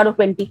 20 out of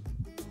 20,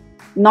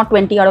 not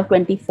 20 out of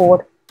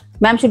 24.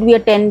 Ma'am, should we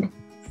attend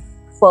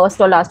first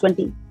or last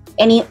 20?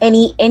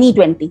 Any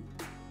 20.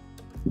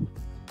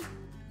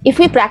 If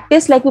we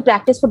practice like we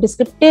practice for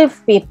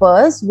descriptive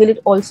papers, will it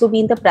also be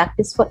in the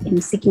practice for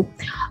MCQ?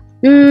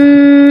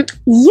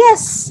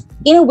 Yes,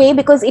 in a way,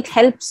 because it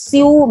helps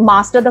you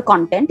master the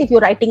content. If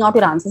you're writing out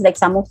your answers, like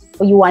some of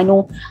you, I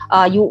know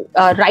you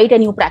write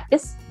and you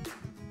practice.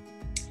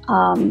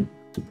 You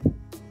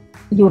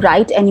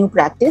write and you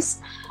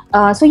practice.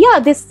 So yeah,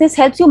 this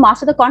helps you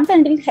master the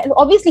content. It will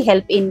obviously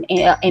help in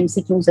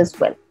MCQs as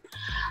well.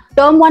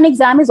 Term 1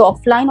 exam is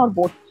offline or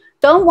both?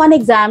 Term 1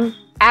 exam,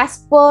 as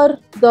per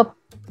the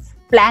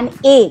plan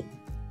A,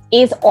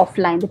 is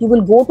offline, that you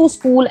will go to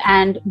school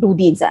and do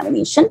the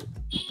examination.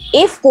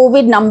 If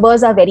COVID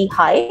numbers are very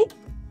high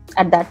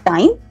at that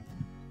time,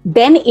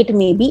 then it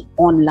may be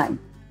online.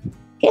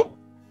 Okay.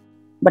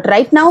 But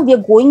right now we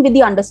are going with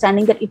the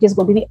understanding that it is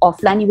going to be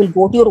offline. You will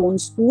go to your own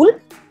school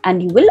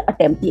and you will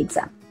attempt the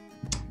exam.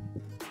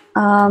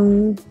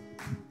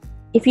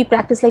 If you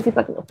practice like we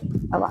practice, okay,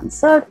 I've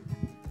answered.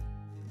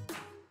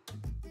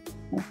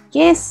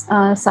 Okay,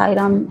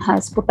 Sairam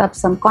has put up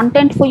some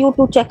content for you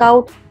to check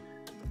out.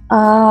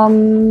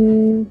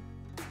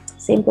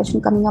 Same question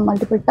coming up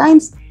multiple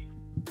times.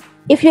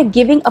 If you're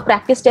giving a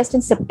practice test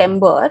in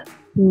September,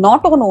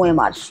 not on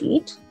OMR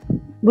sheet,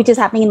 which is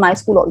happening in my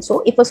school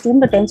also, if a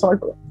student attends all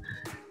 2.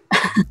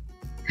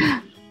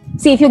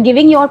 See, if you're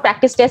giving your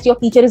practice test, your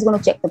teacher is going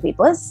to check the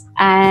papers.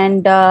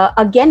 And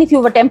again, if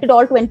you've attempted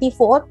all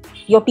 24,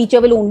 your teacher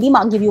will only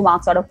give you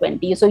marks out of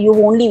 20. So you've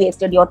only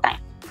wasted your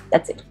time.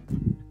 That's it.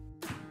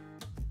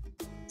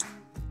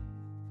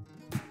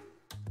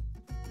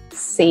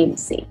 Same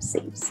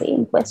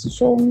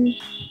question.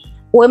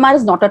 OMR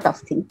is not a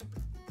tough thing.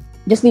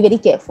 Just be very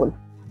careful.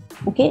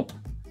 Okay.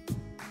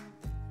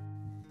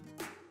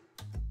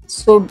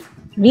 So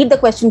read the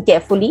question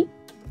carefully.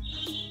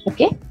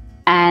 Okay.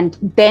 And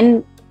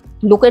then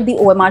look at the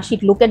OMR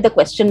sheet, look at the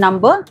question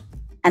number,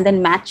 and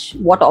then match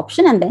what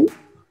option and then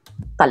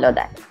color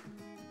that.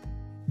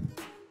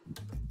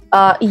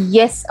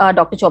 Yes,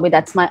 Dr. Chaubey,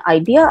 that's my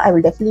idea. I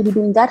will definitely be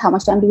doing that. How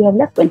much time do we have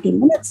left? 20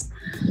 minutes.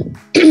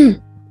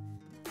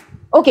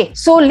 Okay,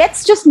 so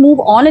let's just move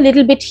on a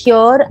little bit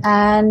here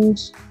and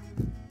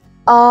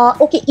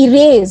okay,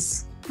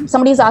 erase.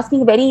 Somebody is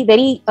asking a very,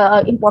 very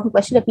important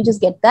question. Let me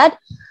just get that.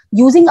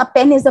 Using a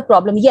pen is the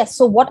problem. Yes.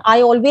 So what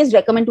I always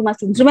recommend to my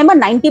students, remember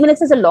 90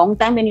 minutes is a long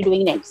time when you're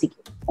doing an MCQ.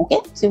 Okay.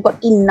 So you've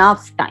got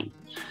enough time.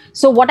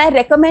 So what I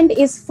recommend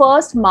is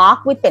first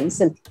mark with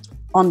pencil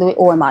on the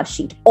OMR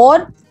sheet,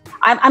 or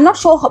I'm not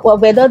sure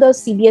whether the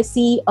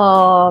CBSE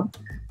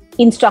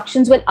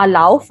instructions will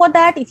allow for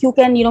that. If you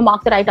can,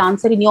 mark the right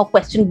answer in your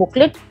question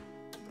booklet,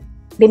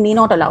 they may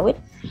not allow it.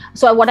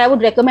 So what I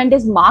would recommend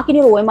is mark in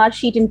your OMR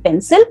sheet in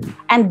pencil,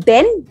 and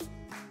then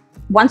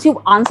once you've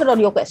answered all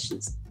your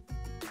questions,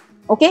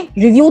 okay,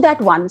 review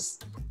that once,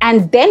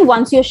 and then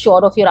once you're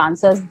sure of your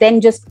answers, then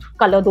just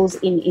color those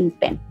in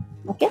pen.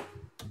 Okay,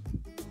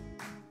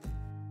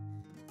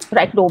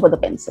 write it over the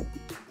pencil,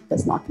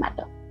 does not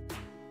matter.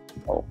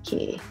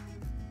 Okay,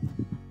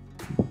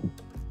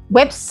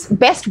 best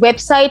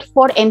website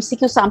for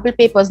MCQ sample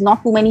papers,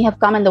 not too many have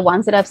come, and the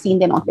ones that I've seen,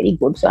 they're not very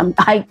good, so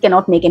I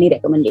cannot make any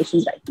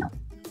recommendations right now.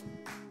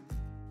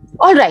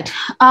 All right,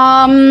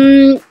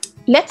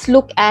 let's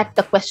look at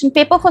the question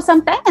paper for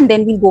some time, and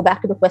then we'll go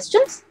back to the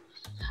questions.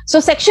 So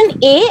section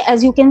A,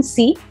 as you can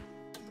see,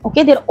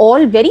 okay, they're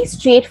all very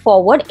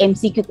straightforward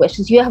MCQ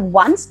questions. You have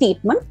one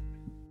statement,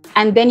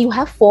 and then you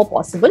have 4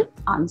 possible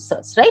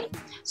answers, right?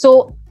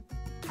 So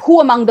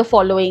who among the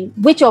following,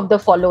 which of the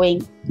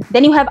following,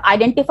 then you have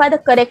identify the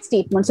correct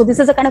statement. So this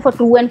is a kind of a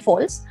true and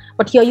false,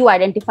 but here you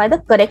identify the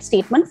correct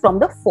statement from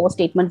the 4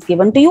 statements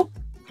given to you.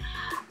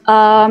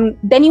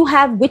 Then you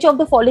have which of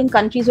the following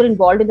countries were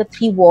involved in the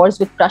 3 wars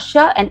with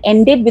Prussia and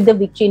ended with the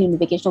victory and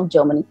unification of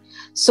Germany.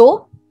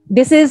 So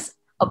this is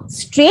a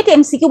straight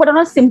MCQ, but on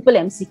a simple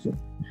MCQ.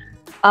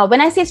 When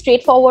I say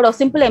straightforward or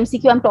simple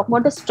MCQ, I'm talking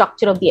about the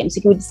structure of the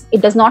MCQ.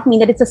 It does not mean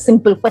that it's a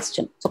simple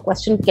question. So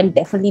question can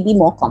definitely be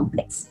more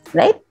complex,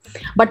 right?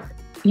 But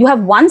you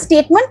have one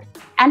statement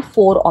and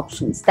 4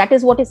 options. That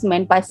is what is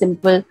meant by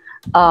simple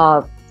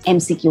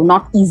MCQ,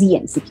 not easy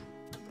MCQ.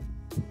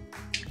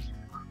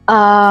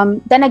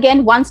 Then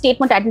again, one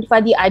statement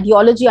identified the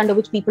ideology under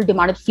which people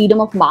demanded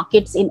freedom of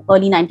markets in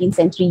early 19th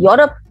century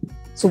Europe.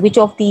 So which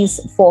of these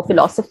 4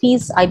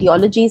 philosophies,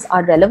 ideologies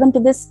are relevant to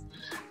this?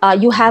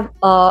 You have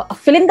a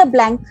fill in the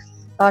blank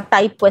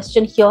type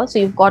question here. So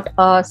you've got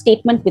a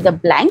statement with a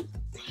blank,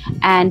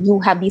 and you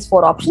have these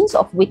 4 options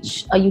of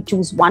which you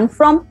choose one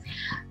from.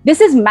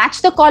 This is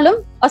match the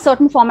column, a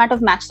certain format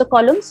of match the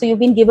column. So you've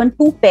been given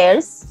 2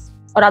 pairs,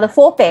 or rather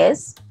 4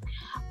 pairs.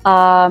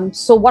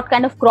 So what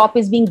kind of crop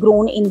is being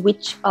grown in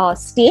which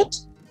state?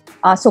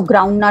 So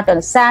groundnut in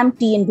Assam,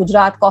 tea in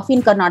Gujarat, coffee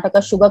in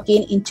Karnataka,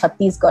 sugarcane in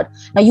Chhattisgarh.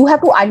 Now you have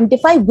to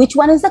identify which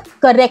one is the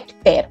correct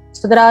pair.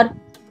 So there are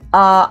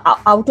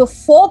out of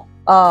 4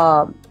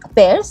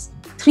 pairs,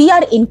 3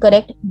 are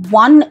incorrect,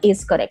 1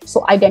 is correct.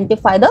 So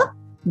identify the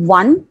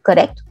 1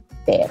 correct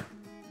pair.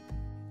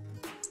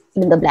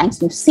 Fill in the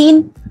blanks you've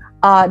seen.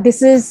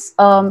 This is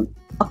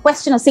a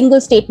question, a single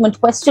statement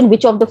question.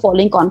 Which of the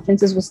following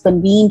conferences was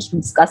convened to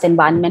discuss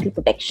environmental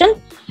protection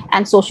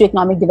and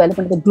socio-economic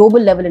development at the global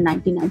level in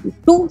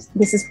 1992?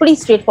 This is pretty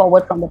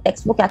straightforward from the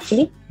textbook,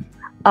 actually.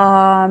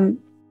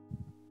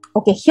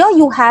 Okay, here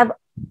you have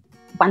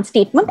one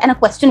statement and a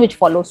question which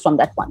follows from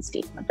that one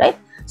statement, right?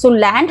 So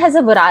land has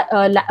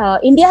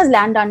India has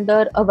land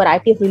under a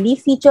variety of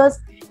relief features.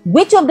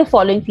 Which of the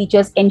following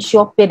features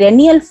ensure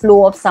perennial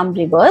flow of some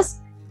rivers,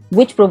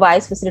 which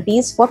provides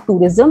facilities for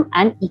tourism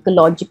and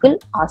ecological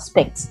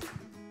aspects?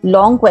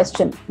 Long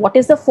question. What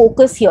is the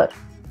focus here?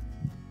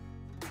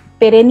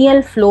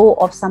 Perennial flow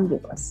of some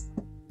rivers.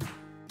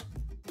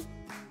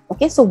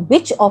 Okay, so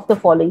which of the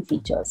following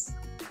features?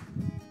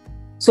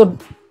 So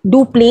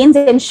do plains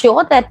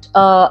ensure that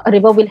a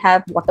river will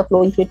have water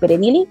flowing through it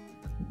perennially?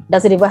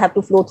 Does a river have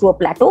to flow through a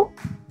plateau?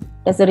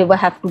 Does the river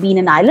have to be in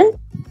an island?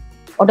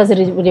 Or does a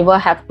river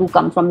have to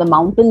come from the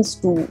mountains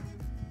to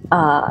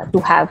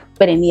have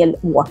perennial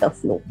water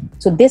flow?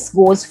 So this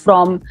goes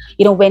from,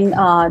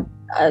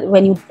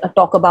 when you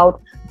talk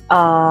about,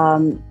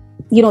 the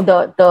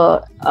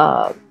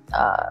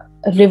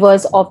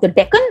rivers of the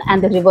Deccan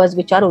and the rivers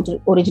which are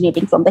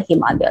originating from the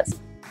Himalayas.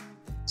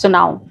 So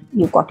now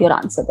you've got your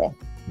answer there.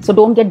 So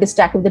don't get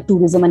distracted with the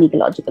tourism and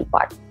ecological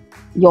part.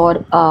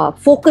 Your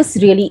focus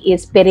really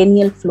is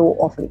perennial flow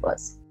of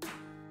rivers.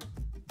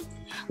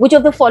 Which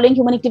of the following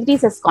human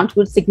activities has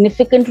contributed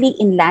significantly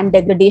in land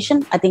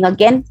degradation? I think,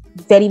 again,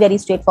 very, very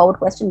straightforward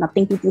question,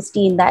 nothing too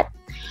twisty in that.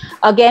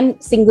 Again,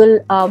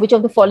 which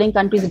of the following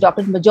countries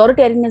adopted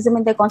majoritarianism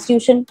in their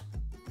constitution?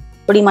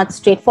 Pretty much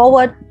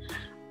straightforward.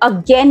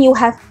 Again, you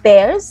have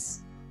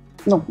pairs.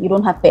 No, you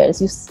don't have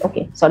pairs.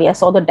 Okay, sorry, I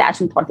saw the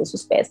dash and thought this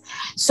was pairs.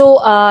 So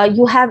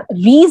you have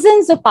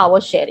reasons of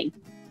power sharing.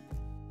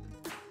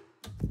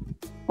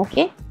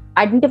 Okay,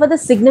 identify the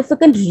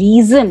significant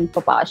reason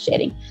for power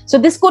sharing. So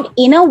this could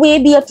in a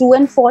way be a true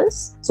and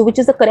false. So which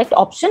is the correct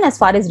option as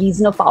far as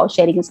reason of power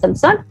sharing is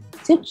concerned?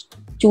 So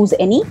choose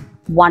any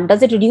one.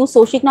 Does it reduce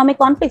socioeconomic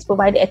conflicts,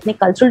 provide ethnic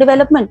cultural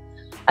development,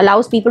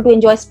 allows people to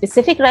enjoy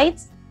specific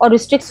rights, or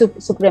restrict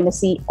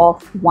supremacy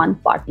of one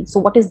party? So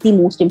what is the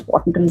most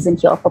important reason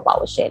here for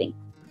power sharing?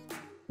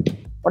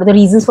 What are the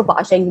reasons for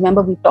power sharing?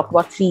 Remember, we've talked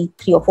about three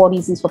or four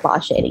reasons for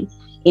power sharing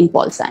in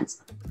pol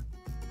science.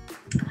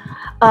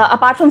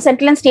 Apart from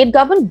central and state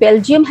government,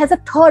 Belgium has a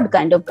third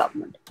kind of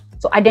government.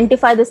 So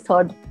identify this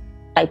third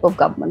type of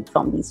government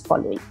from these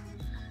following.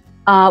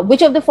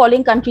 Which of the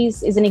following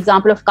countries is an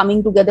example of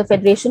coming together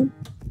federation?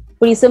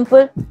 Pretty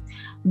simple.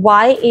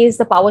 Why is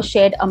the power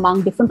shared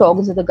among different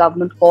organs of the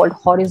government called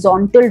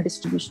horizontal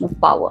distribution of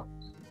power?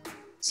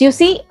 So you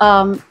see,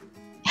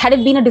 had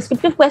it been a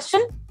descriptive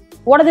question,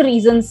 what are the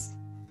reasons,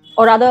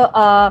 or rather,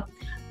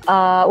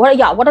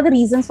 what are the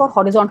reasons for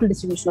horizontal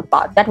distribution of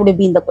power? That would have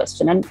been the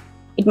question, and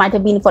it might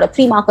have been for a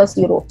 3 markers,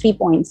 3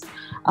 points,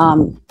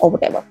 or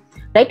whatever.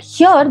 Right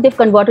here, they've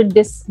converted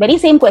this very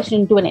same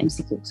question into an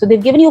MCQ. So they've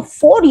given you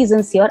 4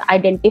 reasons here.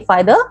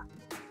 Identify the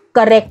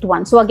correct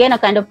one. So again, a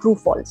kind of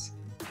true-false.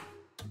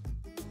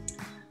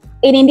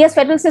 In India's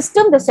federal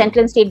system, the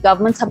central and state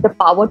governments have the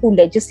power to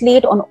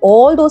legislate on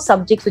all those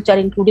subjects which are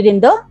included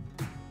in the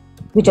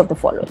which of the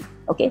following?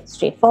 Okay,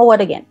 straightforward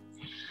again.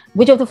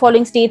 Which of the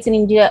following states in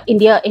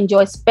India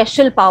enjoys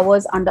special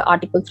powers under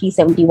Article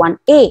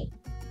 371A?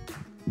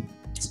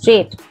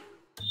 Straight.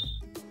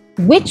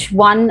 Which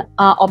one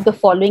of the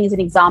following is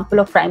an example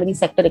of primary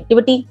sector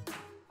activity?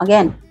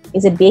 Again,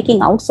 is it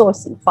baking,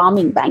 outsourcing,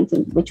 farming,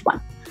 banking? Which one?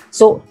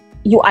 So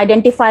you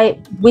identify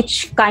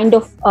which kind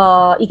of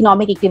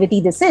economic activity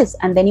this is,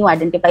 and then you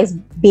identify, is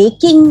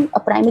baking a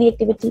primary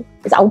activity,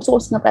 is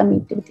outsourcing a primary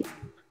activity,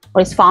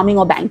 or is farming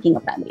or banking a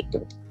primary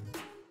activity?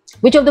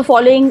 Which of the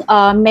following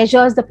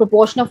measures the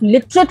proportion of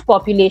literate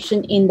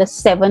population in the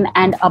 7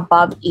 and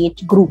above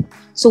age group?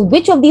 So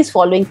which of these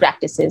following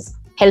practices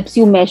helps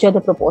you measure the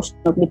proportion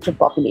of literate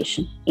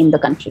population in the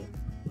country?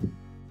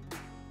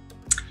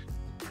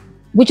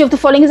 Which of the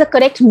following is the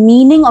correct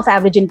meaning of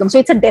average income? So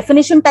it's a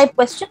definition type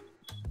question.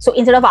 So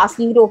instead of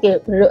asking you, okay,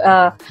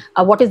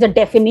 what is the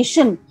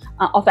definition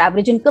of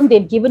average income,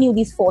 they've given you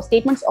these 4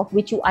 statements of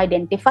which you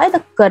identify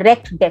the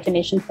correct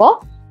definition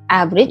for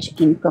average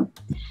income.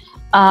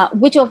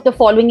 Which of the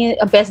following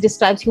best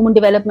describes Human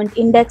Development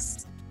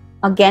Index?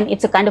 Again,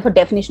 it's a kind of a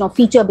definition of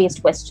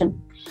feature-based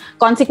question.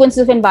 Consequences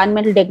of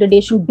environmental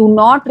degradation do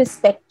not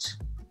respect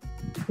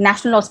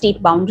national or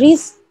state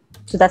boundaries.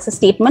 So that's a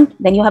statement.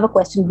 Then you have a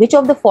question. Which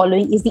of the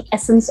following is the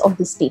essence of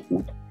this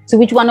statement? So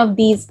which one of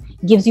these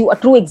gives you a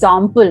true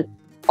example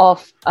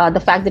of the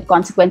fact that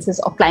consequences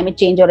of climate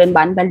change or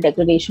environmental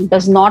degradation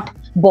does not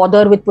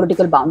bother with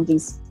political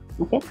boundaries?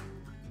 Okay.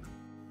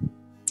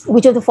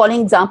 Which of the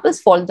following examples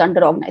falls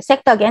under organized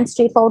sector? Again,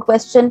 straightforward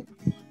question.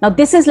 Now,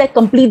 this is like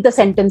complete the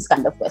sentence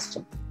kind of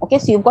question. Okay,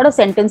 so you've got a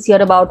sentence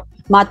here about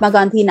Mahatma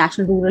Gandhi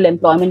National Rural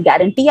Employment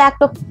Guarantee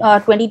Act of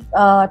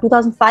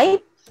 2005,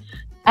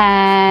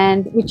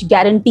 and which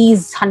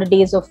guarantees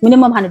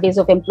minimum 100 days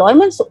of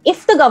employment. So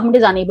if the government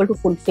is unable to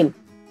fulfill,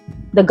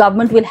 the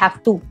government will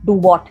have to do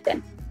what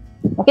then?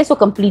 Okay, so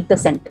complete the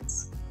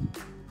sentence.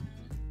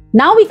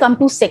 Now we come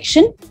to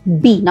section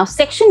B. Now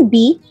section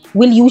B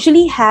will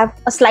usually have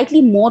a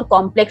slightly more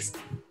complex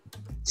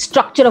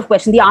structure of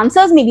question. The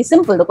answers may be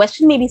simple, the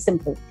question may be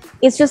simple.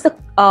 It's just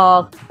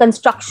the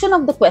construction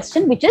of the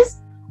question which is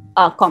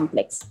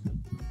complex,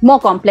 more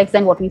complex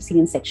than what we've seen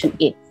in section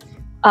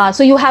A.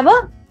 So you have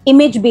a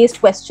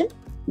image-based question,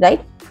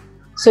 right?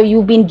 So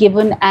you've been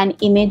given an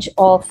image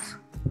of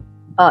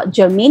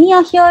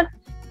Germania here,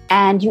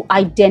 and you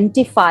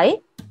identify,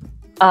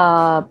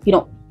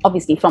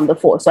 obviously from the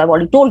 4. So I've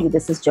already told you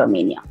this is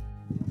Germania.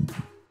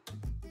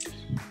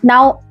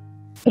 Now,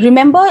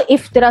 remember,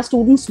 if there are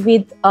students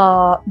with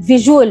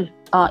visual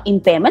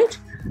impairment,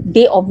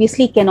 they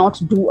obviously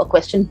cannot do a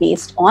question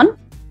based on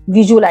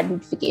visual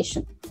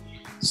identification.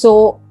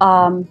 So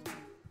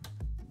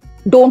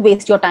don't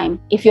waste your time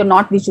if you're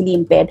not visually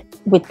impaired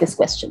with this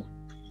question,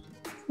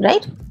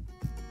 right?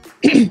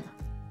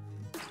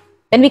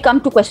 Then we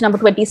come to question number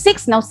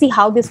 26. Now see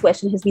how this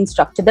question has been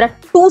structured. There are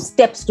 2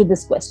 steps to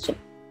this question.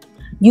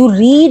 You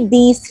read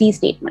these 3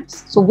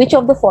 statements. So which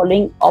of the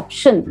following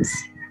options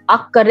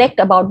are correct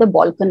about the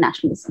Balkan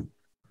nationalism?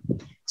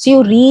 So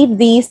you read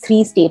these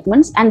 3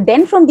 statements, and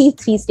then from these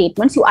 3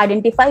 statements, you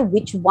identify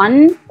which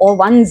one or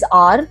ones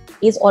are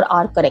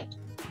correct.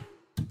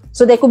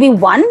 So there could be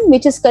 1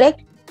 which is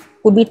correct,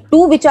 could be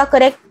 2 which are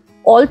correct,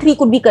 All three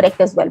could be correct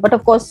as well. But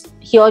of course,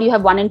 here you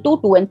have 1 and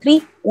 2, 2 and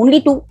 3,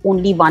 only 2,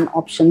 only 1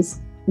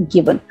 options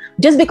given.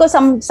 Just because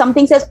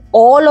something says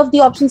all of the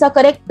options are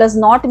correct does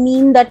not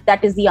mean that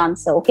that is the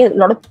answer. Okay, a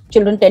lot of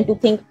children tend to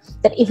think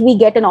that if we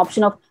get an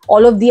option of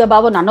all of the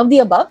above or none of the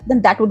above,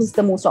 then that is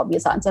the most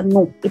obvious answer.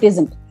 No, it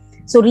isn't.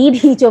 So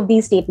read each of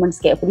these statements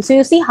carefully. So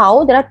you see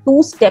how there are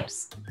 2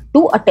 steps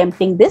to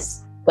attempting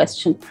this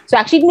question. So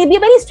actually it may be a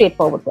very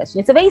straightforward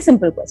question. It's a very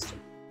simple question,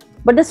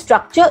 but the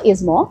structure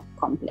is more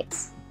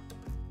complex.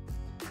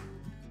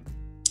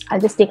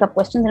 I'll just take up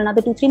questions in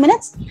another 2-3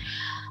 minutes.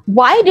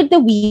 Why did the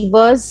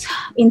weavers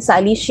in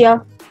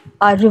Silesia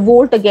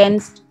revolt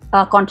against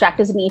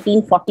contractors in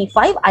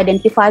 1845?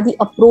 Identify the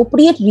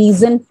appropriate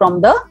reason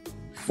from the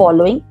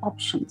following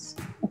options.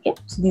 Okay,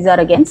 so these are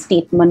again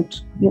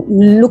statement. You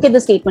look at the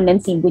statement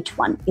and see which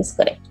one is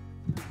correct.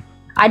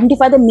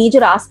 Identify the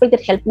major aspect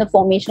that helped in the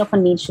formation of a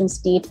nation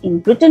state in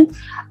Britain.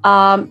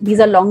 These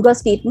are longer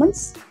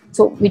statements,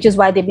 so which is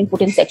why they've been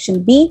put in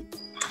section B.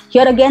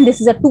 Here again, this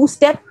is a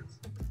 2-step.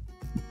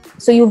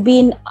 So you've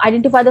been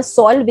identify the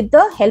soil with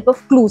the help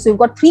of clues. So you've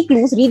got 3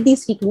 clues, read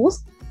these 3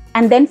 clues,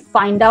 and then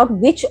find out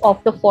which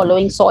of the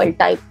following soil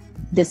type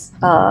this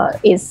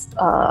is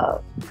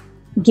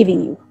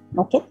giving you.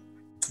 Okay,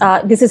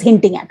 this is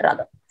hinting at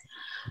rather.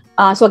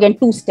 So again,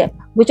 2-step.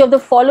 Which of the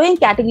following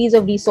categories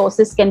of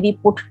resources can be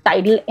put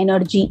tidal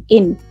energy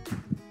in?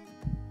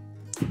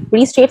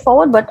 Pretty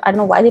straightforward, but I don't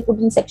know why they put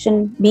it in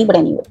section B, but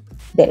anyway,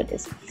 there it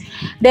is.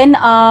 Then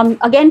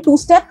again,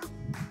 2-step.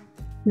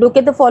 Look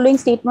at the following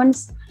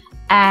statements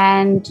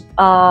and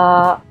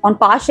on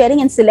power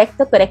sharing and select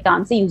the correct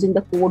answer using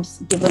the codes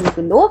given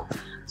below.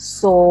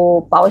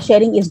 So power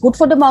sharing is good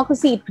for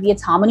democracy. It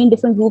creates harmony in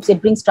different groups.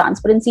 It brings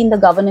transparency in the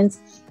governance.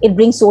 It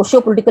brings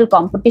socio-political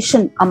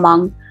competition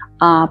among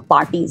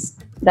parties,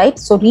 right?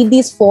 So read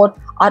these 4.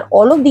 Are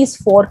all of these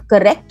 4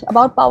 correct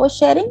about power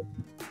sharing?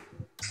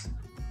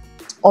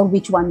 Or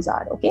which ones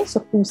are? Okay, so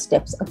 2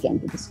 steps again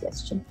to this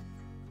question.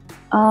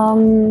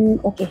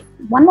 Okay,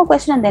 one more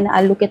question and then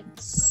I'll look at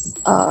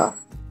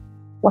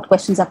what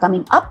questions are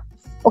coming up.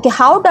 Okay,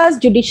 how does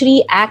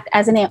judiciary act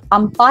as an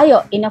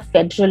umpire in a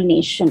federal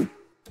nation?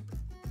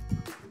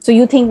 So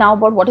you think now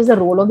about what is the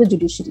role of the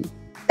judiciary.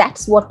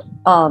 That's what,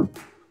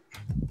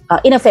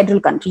 in a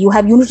federal country, you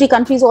have unitary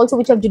countries also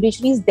which have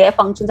judiciaries. Their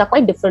functions are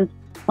quite different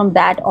from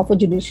that of a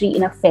judiciary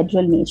in a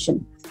federal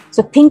nation.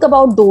 So think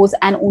about those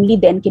and only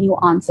then can you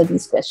answer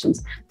these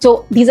questions.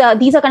 So these are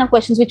kind of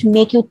questions which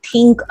make you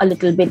think a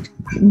little bit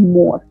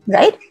more,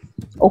 right?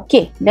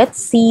 Okay, let's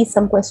see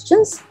some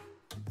questions.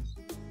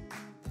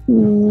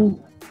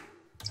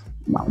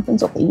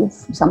 Mountains, okay,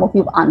 some of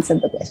you have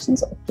answered the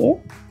questions, okay.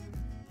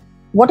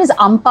 What is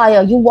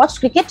umpire? You watched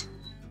cricket?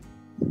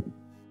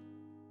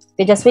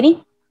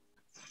 Tejaswini?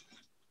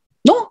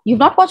 No, you've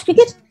not watched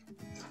cricket?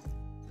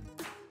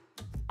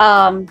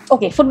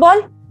 Okay,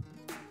 football.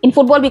 In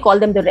football, we call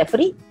them the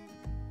referee.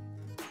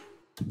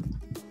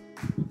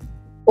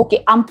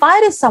 Okay,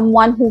 umpire is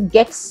someone who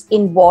gets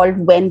involved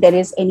when there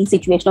is any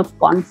situation of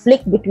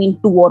conflict between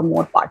 2 or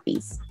more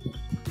parties.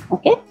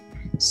 Okay,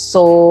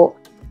 so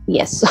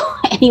yes, so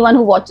anyone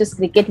who watches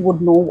cricket would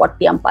know what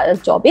the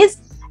umpire's job is,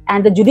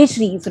 and the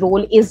judiciary's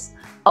role is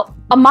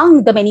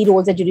among the many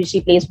roles that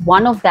judiciary plays.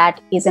 One of that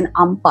is an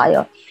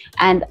umpire,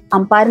 and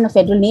umpire in a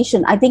federal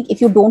nation. I think if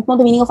you don't know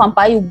the meaning of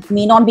umpire, you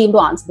may not be able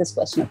to answer this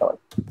question at all.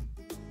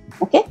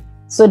 Okay,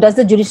 so does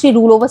the judiciary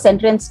rule over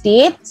center and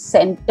state?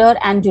 Center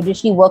and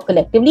judiciary work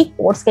collectively.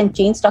 Courts can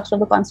change structure of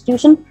the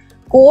constitution.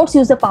 Courts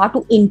use the power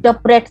to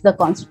interpret the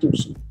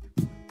constitution.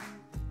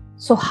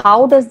 So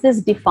how does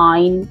this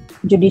define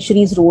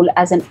judiciary's role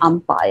as an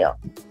umpire?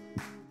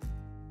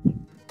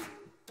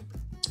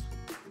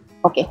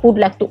 Okay, who'd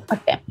like to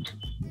attempt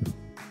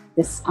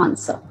this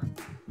answer?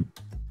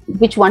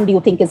 Which one do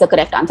you think is the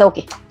correct answer?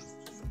 Okay,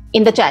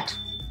 in the chat.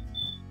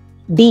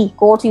 D,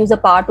 courts use the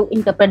power to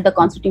interpret the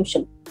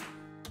constitution.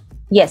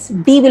 Yes,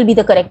 D will be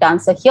the correct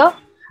answer here,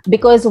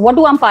 because what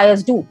do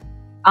umpires do?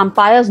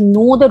 Umpires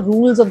know the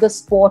rules of the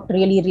sport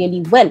really, really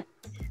well.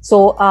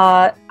 So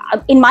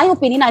in my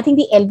opinion, I think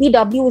the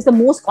LBW is the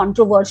most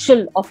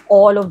controversial of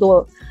all of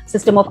the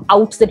system of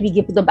outs that we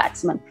give to the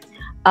batsman.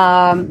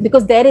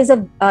 Because there's a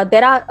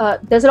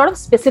lot of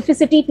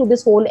specificity to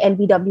this whole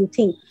LBW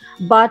thing.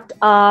 But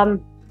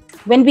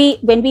when we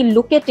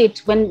look at it,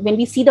 when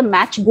we see the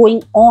match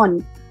going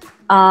on,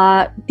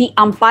 the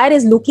umpire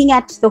is looking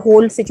at the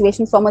whole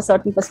situation from a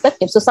certain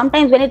perspective. So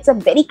sometimes when it's a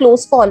very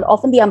close call,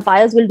 often the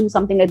umpires will do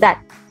something like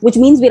that, which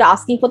means we're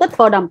asking for the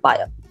third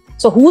umpire.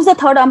 So who's the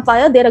third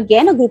umpire? They're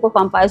again a group of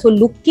umpires who are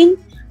looking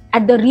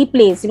at the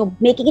replays,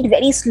 making it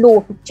very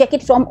slow to check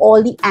it from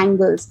all the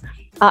angles.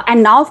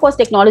 And now, of course,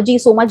 technology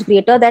is so much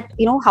greater that,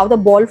 how the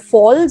ball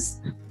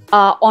falls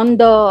on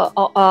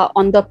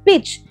the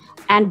pitch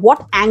and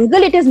what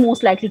angle it is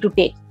most likely to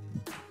take.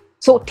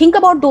 So think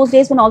about those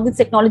days when all this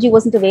technology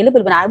wasn't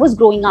available. When I was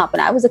growing up,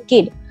 when I was a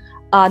kid,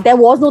 there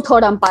was no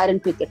third umpire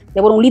in cricket.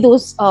 There were only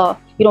those, 2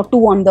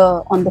 on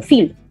the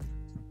field.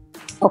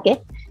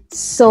 Okay.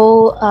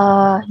 So,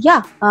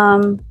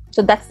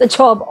 So that's the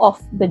job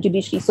of the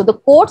judiciary. So the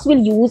courts will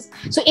use,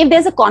 so if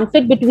there's a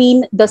conflict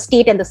between the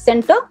state and the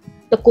center,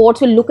 the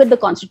courts will look at the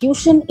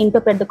constitution,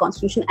 interpret the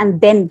constitution, and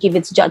then give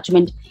its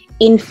judgment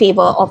in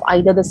favor of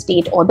either the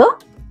state or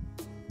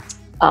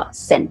the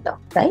center,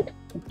 right?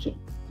 Okay.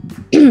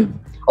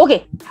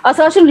 Okay,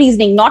 assertion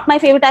reasoning, not my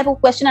favorite type of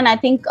question. And I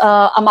think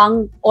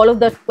among all of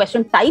the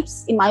question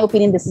types, in my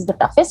opinion, this is the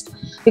toughest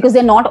because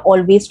they're not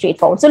always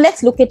straightforward. So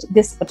let's look at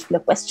this particular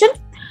question.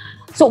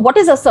 So what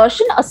is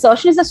assertion?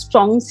 Assertion is a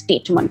strong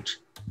statement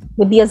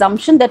with the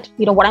assumption that,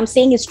 what I'm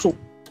saying is true.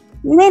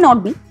 May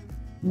not be,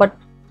 but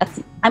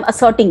I'm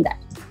asserting that.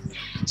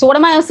 So what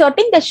am I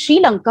asserting? That Sri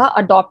Lanka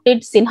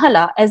adopted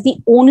Sinhala as the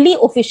only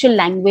official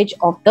language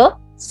of the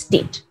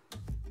state.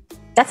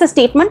 That's a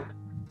statement.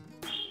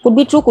 Could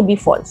be true, could be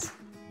false.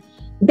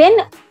 Then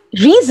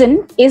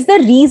reason is the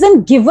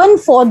reason given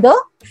for the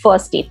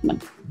first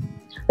statement.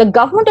 The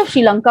government of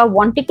Sri Lanka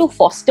wanted to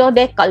foster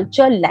their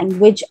culture,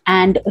 language,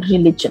 and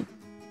religion.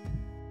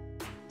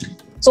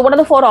 So what are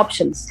the four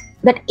options?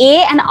 That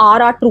A and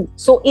R are true.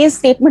 So is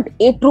statement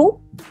A true?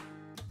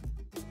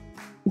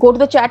 Go to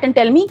the chat and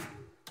tell me,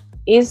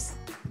 is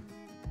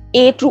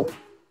A true?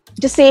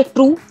 Just say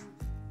true.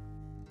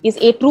 Is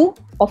A true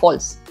or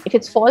false? If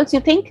it's false, you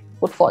think,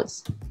 put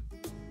false.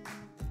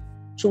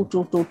 True,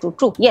 true, true, true,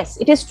 true. Yes,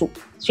 it is true.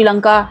 Sri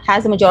Lanka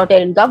has a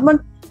majoritarian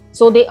government.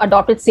 So they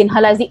adopted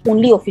Sinhala as the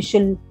only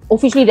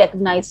officially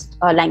recognized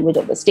language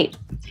of the state.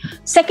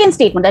 Second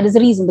statement, that is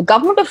the reason. The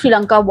government of Sri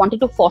Lanka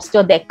wanted to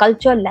foster their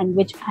culture,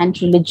 language, and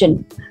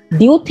religion.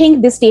 Do you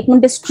think this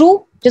statement is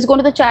true? Just go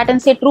to the chat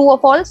and say true or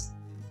false.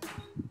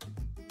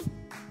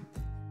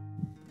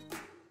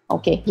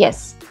 Okay,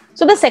 yes.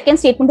 So the second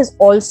statement is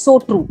also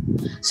true.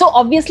 So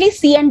obviously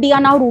C and D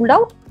are now ruled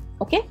out.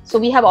 Okay, so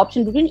we have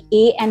option between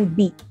A and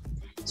B.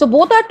 So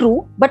both are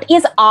true, but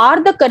is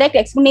R the correct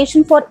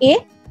explanation for A?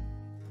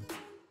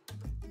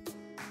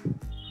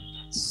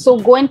 So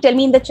go and tell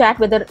me in the chat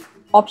whether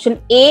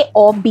option A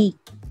or B.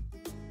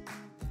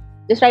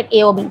 Just write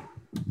A or B.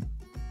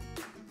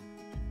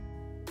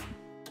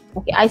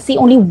 Okay, I see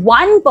only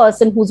one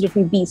person who's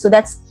written B. So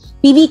that's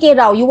PVK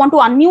Rao. You want to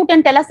unmute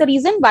and tell us the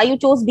reason why you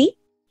chose B?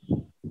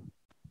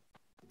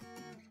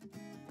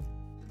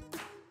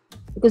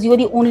 Because you were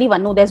the only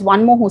one. No, there's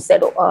one more who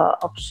said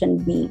option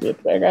B.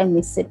 Wait, where did I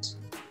miss it?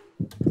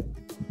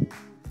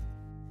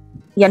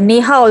 Yeah,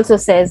 Neha also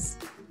says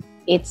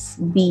it's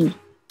B.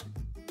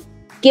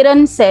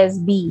 Kiran says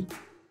B.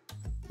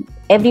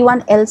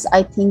 Everyone else,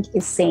 I think,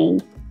 is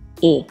saying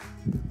A.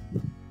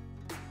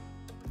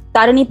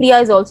 Tarani Priya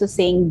is also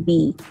saying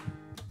B.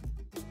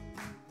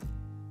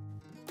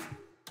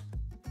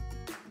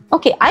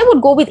 Okay, I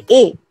would go with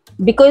A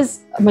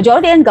because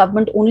majoritarian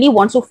government only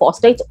wants to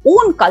foster its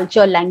own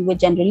culture,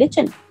 language, and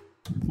religion.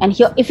 And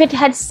here, if it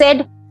had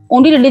said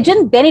only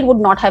religion, then it would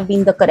not have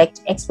been the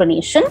correct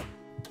explanation.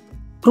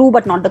 True,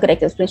 but not the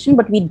correct explanation.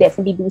 But we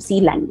definitely do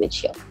see language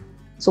here.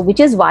 So, which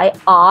is why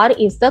R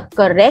is the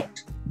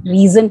correct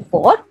reason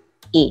for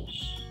A.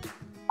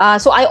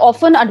 So, I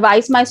often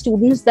advise my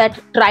students that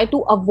try to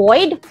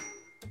avoid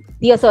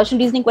the assertion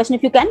reasoning question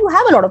if you can. You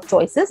have a lot of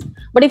choices,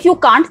 but if you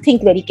can't,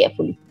 think very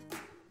carefully.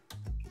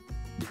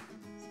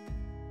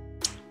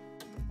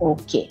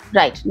 Okay,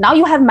 right. Now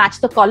you have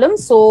matched the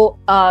columns. So,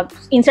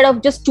 instead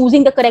of just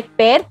choosing the correct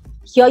pair,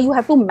 here you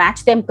have to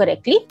match them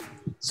correctly.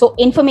 So,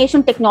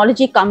 information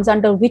technology comes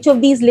under which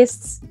of these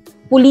lists?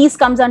 Police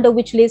comes under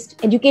which list?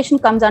 Education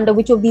comes under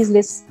which of these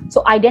lists?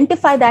 So,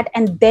 identify that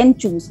and then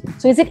choose.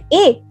 So, is it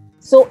A?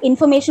 So,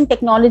 information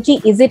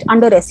technology, is it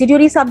under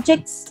residuary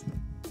subjects?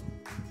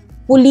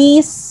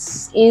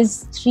 Police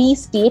is 3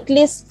 state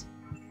lists.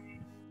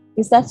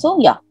 Is that so?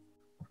 Yeah.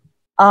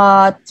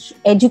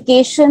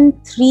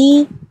 Education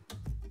 3.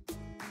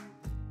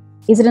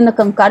 Is it in the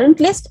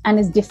concurrent list? And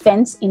is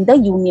defense in the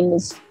union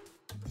list?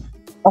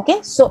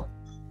 Okay. So,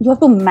 you have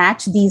to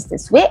match these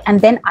this way and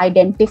then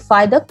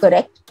identify the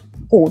correct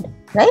code,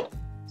 right?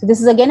 So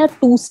this is again a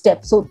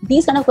 2-step. So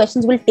these kind of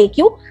questions will take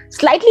you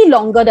slightly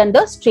longer than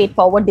the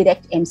straightforward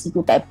direct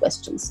MCQ type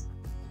questions.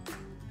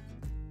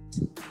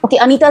 Okay,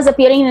 Anita is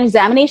appearing in an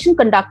examination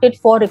conducted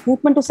for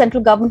recruitment to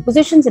central government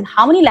positions in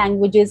how many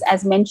languages,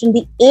 as mentioned,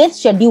 the 8th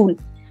schedule,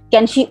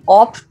 can she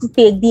opt to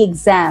take the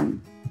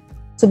exam?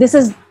 So this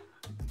is,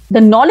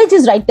 the knowledge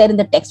is right there in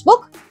the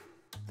textbook,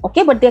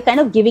 okay, but they're kind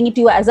of giving it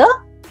to you as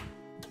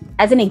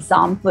an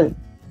example.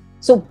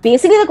 So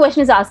basically the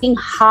question is asking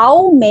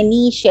how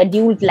many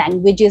scheduled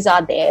languages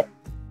are there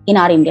in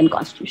our Indian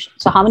constitution.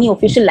 So how many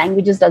official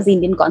languages does the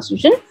Indian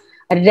constitution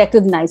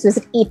recognize? So is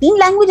it 18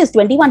 languages,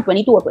 21,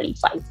 22 or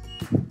 25?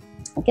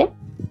 Okay.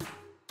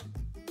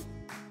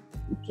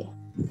 Okay.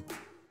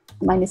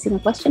 Am I missing a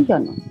question here?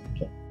 No.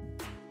 Okay.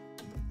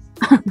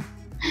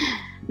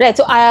 Right.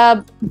 So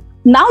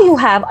now you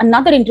have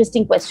another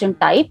interesting question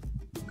type,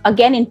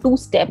 again in 2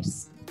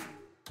 steps.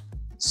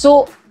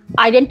 So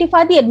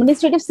identify the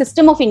administrative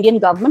system of Indian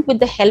government with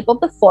the help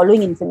of the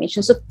following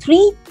information. So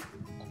 3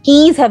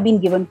 keys have been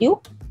given to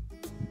you.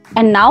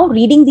 And now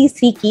reading these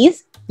 3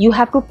 keys, you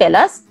have to tell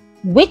us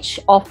which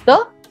of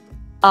the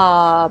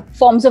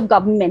forms of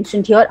government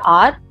mentioned here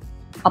are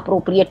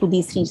appropriate to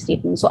these three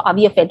statements. So are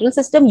we a federal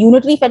system,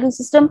 unitary federal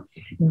system,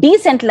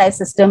 decentralized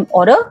system,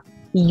 or a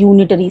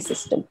unitary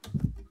system?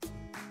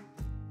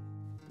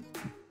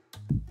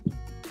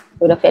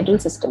 We're a federal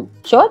system.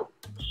 Sure?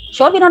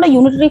 Sure, we're not a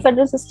unitary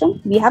federal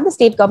system. We have the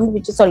state government,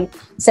 which is,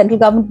 central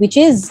government, which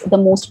is the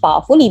most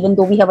powerful, even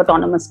though we have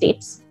autonomous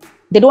states.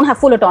 They don't have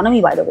full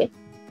autonomy, by the way.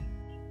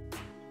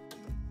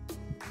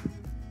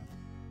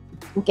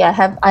 Okay, I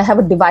have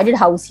a divided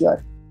house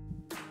here.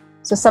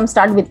 So some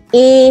start with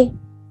A,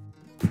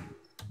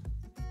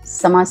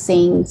 some are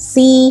saying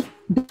C,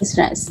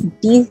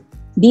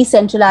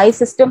 decentralized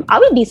system. Are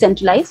we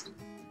decentralized?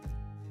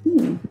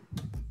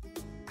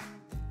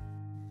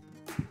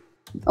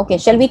 Okay,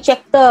 shall we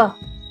check the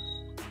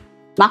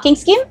marking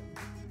scheme?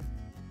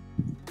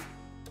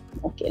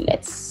 Okay,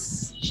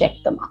 let's check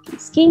the marking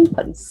scheme.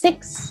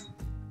 36.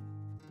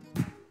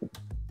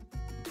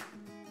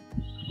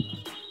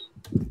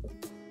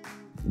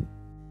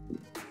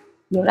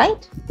 You're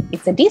right.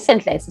 It's a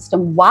decentralized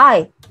system.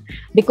 Why?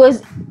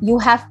 Because you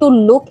have to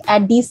look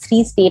at these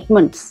three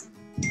statements.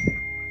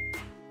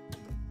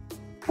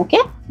 Okay?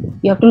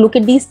 You have to look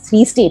at these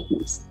three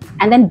statements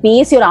and then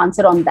base your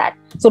answer on that.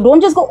 So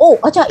don't just go, oh,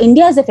 acha,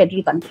 India is a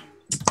federal country.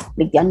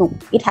 No,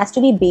 it has to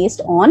be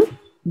based on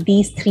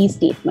these three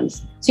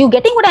statements. So you're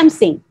getting what I'm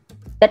saying?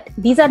 That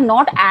these are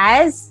not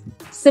as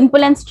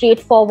simple and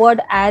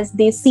straightforward as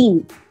they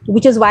seem,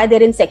 which is why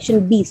they're in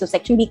section B. So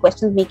section B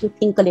questions make you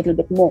think a little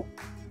bit more.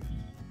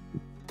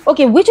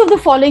 Okay, which of the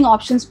following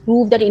options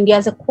prove that India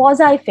is a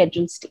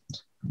quasi-federal state?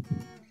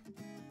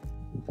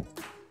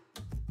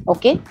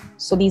 Okay,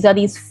 so these are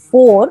these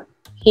 4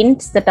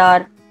 hints that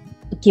are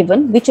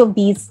given. Which of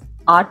these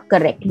are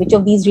correct? Which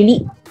of these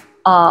really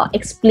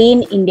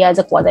explain India as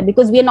a quasi?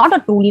 Because we are not a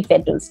truly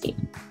federal state.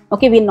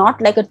 Okay, we're not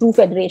like a true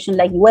federation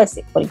like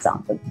USA, for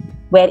example,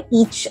 where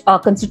each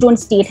constituent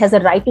state has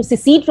a right to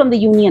secede from the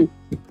union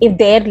if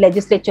their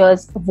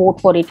legislatures vote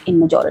for it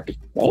in majority,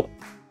 right?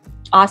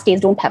 Our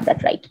states don't have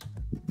that right.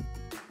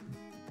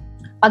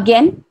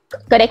 Again,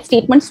 correct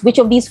statements. Which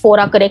of these 4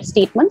 are correct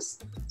statements?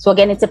 So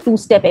again, it's a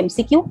 2-step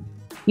MCQ.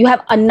 You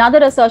have another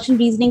assertion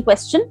reasoning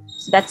question.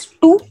 So that's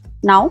 2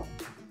 now.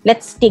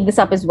 Let's take this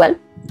up as well.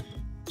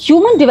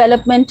 Human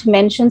development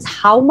mentions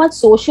how much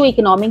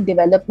socio-economic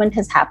development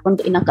has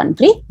happened in a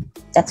country.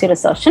 That's your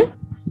assertion.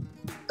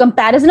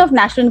 Comparison of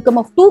national income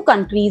of 2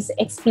 countries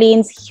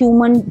explains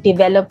human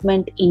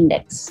development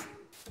index.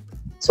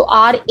 So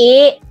are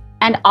A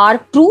and R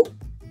true?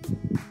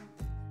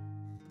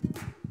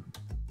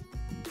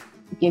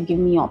 Give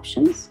me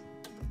options.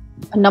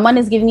 Naman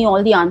is giving me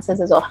all the answers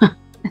as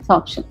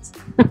options.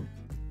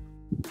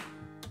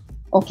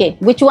 Okay,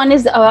 which one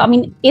is,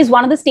 is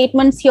one of the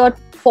statements here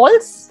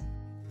false?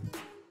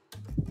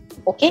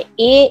 Okay,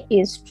 A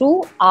is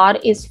true, R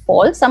is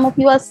false. Some of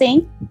you are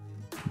saying.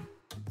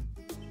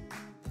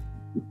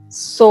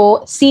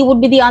 So C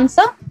would be the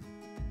answer.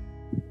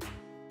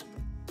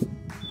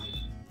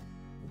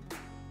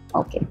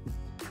 Okay.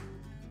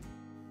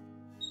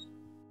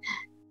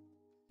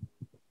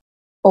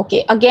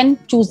 Okay, again,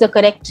 choose the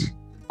correct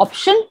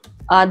option.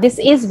 This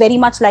is very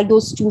much like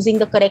those choosing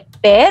the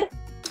correct pair.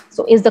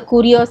 So is the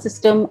courier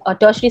system a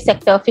tertiary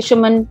sector,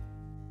 fisherman?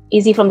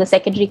 Is he from the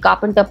secondary,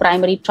 carpenter,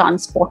 primary,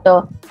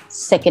 transporter,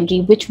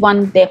 secondary? Which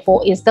one,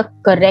 therefore, is the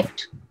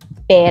correct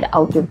pair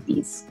out of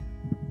these?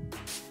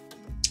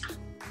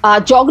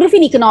 Geography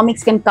and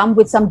economics can come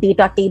with some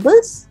data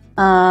tables.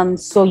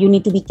 So you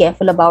need to be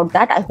careful about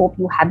that. I hope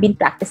you have been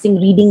practicing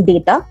reading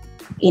data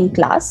in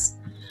class.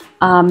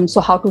 So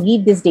how to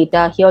read this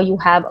data? Here you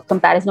have a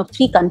comparison of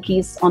 3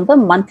 countries on the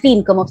monthly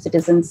income of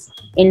citizens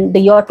in the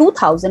year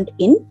 2000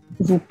 in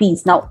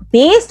rupees. Now,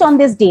 based on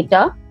this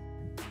data,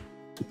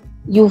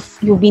 you've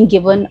been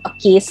given a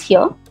case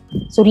here.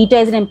 So Rita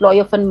is an employee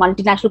of a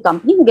multinational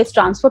company who gets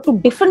transferred to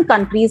different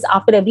countries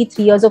after every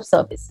 3 years of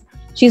service.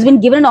 She's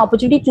been given an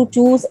opportunity to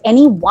choose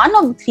any one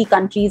of the 3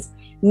 countries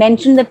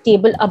mentioned in the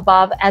table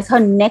above as her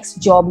next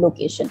job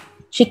location.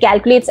 She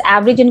calculates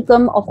average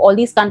income of all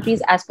these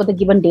countries as per the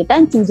given data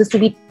and chooses to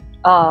be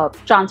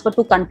transferred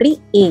to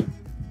country A.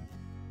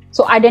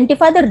 So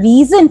identify the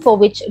reason for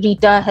which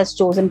Rita has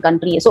chosen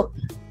country A. So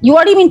you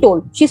already been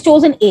told she's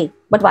chosen A,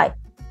 but why?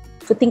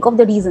 So think of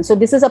the reason. So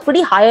this is a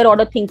pretty higher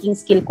order thinking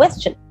skill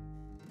question.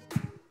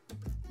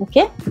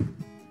 Okay.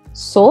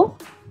 So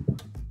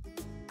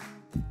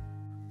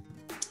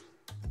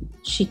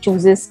she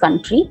chooses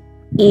country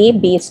A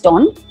based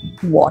on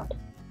what?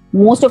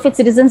 Most of its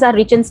citizens are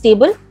rich and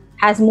stable,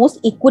 has most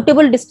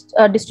equitable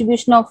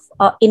distribution of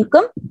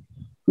income,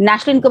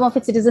 national income of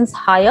its citizens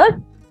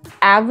higher,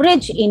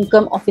 average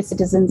income of its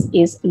citizens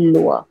is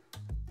lower.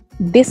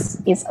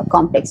 This is a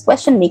complex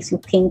question, makes you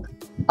think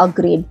a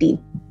great deal.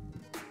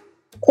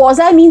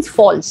 Quasi means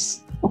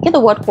false. Okay, the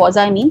word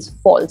quasi means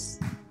false.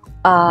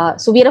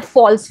 So we are a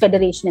false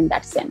federation in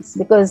that sense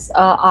because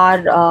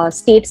our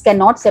states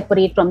cannot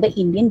separate from the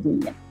Indian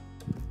Union.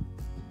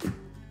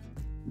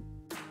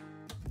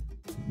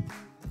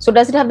 So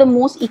does it have the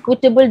most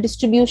equitable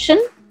distribution?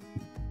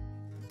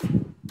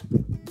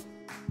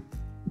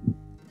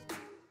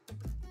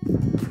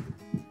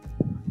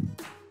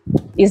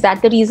 Is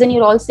that the reason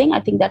you're all saying? I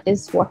think that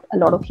is what a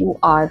lot of you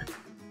are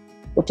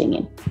putting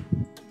in.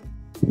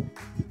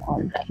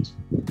 All right.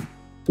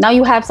 Now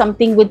you have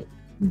something with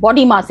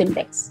body mass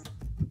index.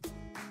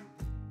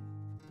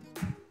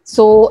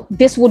 So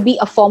this would be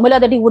a formula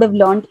that you would have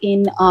learned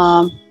in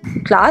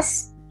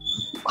class.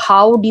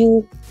 How do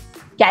you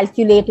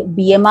calculate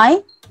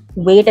BMI,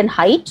 weight and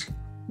height?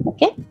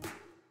 Okay.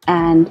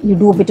 And you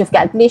do a bit of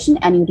calculation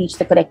and you reach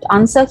the correct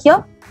answer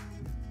here.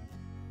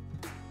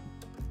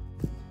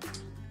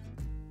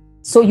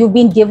 So you've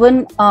been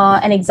given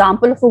an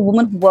example of a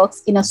woman who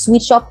works in a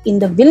sweet shop in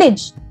the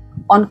village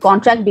on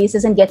contract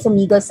basis and gets a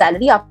meager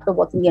salary after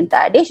working the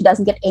entire day. She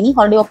doesn't get any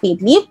holiday or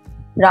paid leave.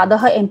 Rather,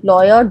 her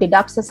employer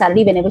deducts her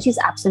salary whenever she's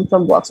absent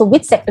from work. So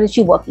which sector is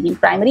she working in?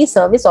 Primary,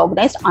 service,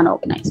 organized,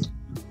 unorganized?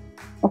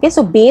 Okay,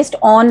 so based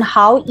on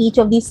how each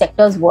of these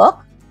sectors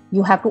work,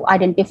 you have to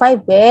identify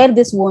where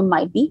this woman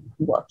might be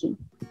working.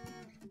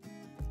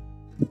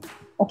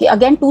 Okay,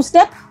 again,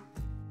 two-step.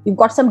 You've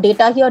got some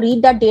data here.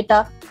 Read that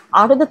data.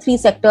 Out of the three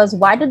sectors,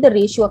 why did the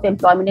ratio of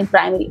employment in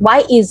primary,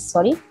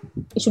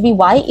 it should be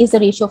why is the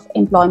ratio of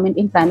employment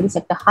in primary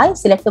sector high?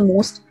 Select the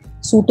most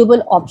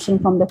suitable option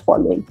from the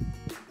following.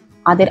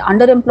 Are there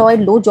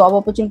underemployed, low job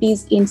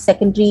opportunities in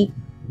secondary?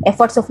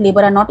 Efforts of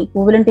labor are not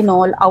equivalent in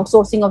all.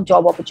 Outsourcing of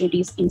job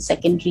opportunities in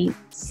secondary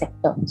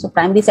sector. So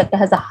primary sector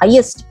has the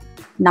highest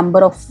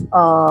number of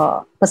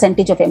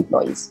percentage of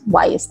employees.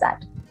 Why is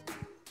that?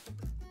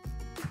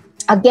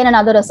 Again,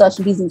 another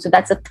assertion reason. So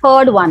that's the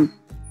third one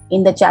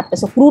in the chapter.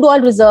 So crude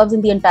oil reserves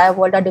in the entire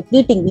world are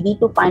depleting. We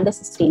need to find a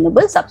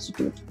sustainable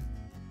substitute.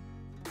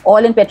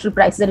 Oil and petrol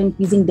prices are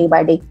increasing day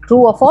by day.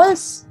 True or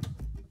false?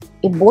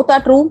 If both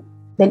are true,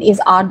 then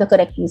is R the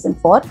correct reason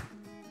for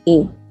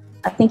A?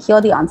 I think here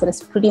the answer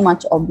is pretty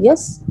much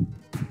obvious.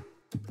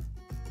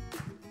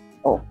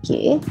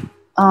 Okay.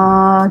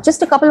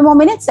 Just a couple more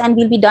minutes and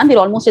we'll be done. We're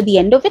almost at the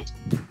end of it.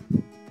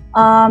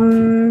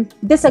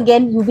 This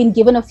again, you've been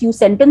given a few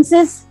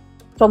sentences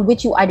from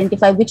which you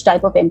identify which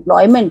type of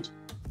employment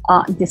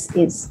this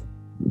is.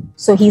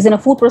 So he's in a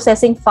food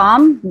processing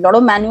farm, a lot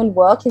of manual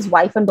work. His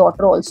wife and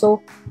daughter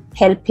also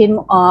help him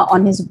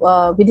on his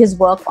with his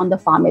work on the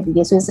farm every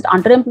day. So is it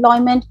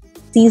underemployment,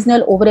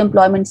 seasonal,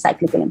 overemployment,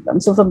 cyclical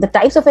employment? So from the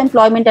types of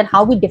employment and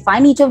how we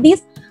define each of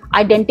these,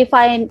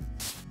 identify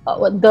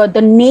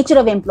the nature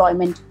of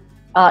employment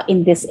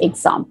in this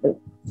example.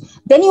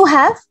 Then you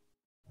have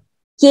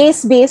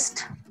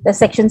case-based, the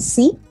section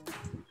C.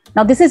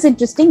 Now this is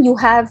interesting. You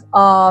have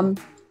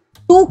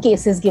 2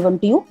 cases given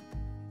to you.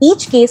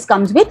 Each case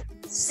comes with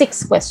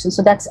 6 questions.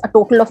 So that's a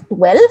total of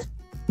 12.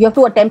 You have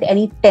to attempt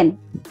any 10.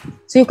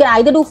 So you can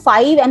either do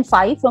 5 and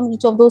 5 from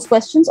each of those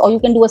questions, or you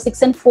can do a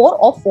 6 and 4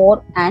 or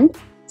 4 and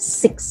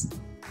 6.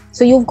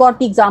 So you've got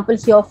the example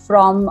here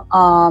from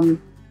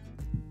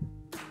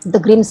the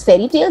Grimm's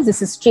fairy tales.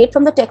 This is straight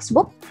from the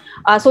textbook.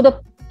 So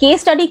the case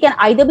study can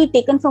either be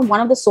taken from one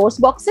of the source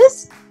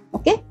boxes,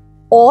 okay,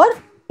 or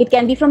it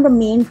can be from the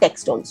main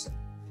text also.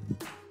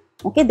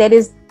 Okay, there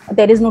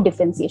is no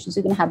differentiation, so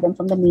you can have them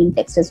from the main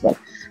text as well.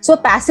 So a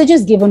passage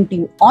is given to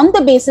you. On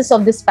the basis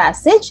of this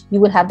passage, you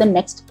will have the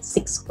next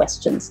 6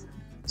 questions.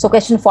 So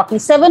question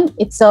 47,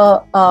 it's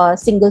a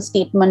single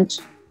statement,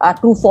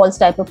 true false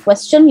type of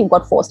question. You've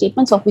got 4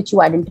 statements of which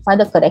you identify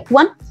the correct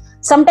one.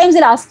 Sometimes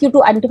they'll ask you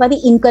to identify the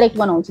incorrect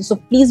one also. So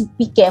please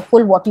be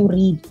careful what you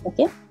read.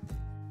 Okay.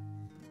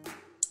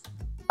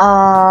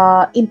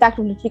 Impact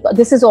of literary,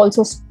 this is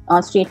also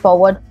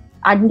straightforward.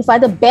 Identify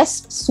the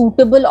best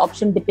suitable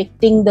option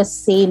depicting the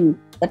same.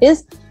 That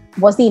is,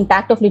 was the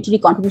impact of literary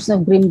contribution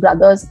of Grimm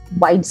brothers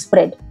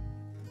widespread?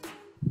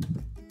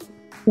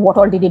 What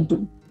all did it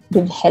do?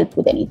 Did it help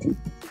with anything?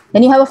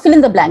 Then you have a fill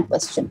in the blank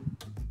question,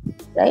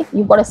 right?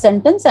 You've got a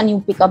sentence and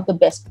you pick up the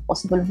best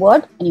possible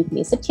word and you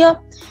place it here.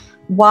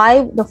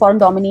 Why the foreign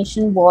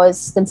domination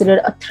was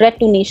considered a threat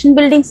to nation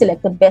building?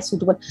 Select the best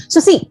suitable. So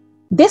see,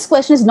 this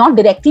question is not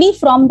directly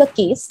from the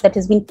case that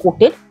has been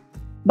quoted,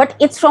 but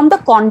it's from the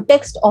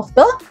context of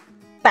the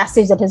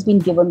passage that has been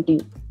given to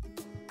you,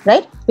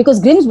 right? Because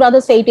Grimm's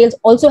brothers fairy tales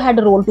also had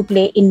a role to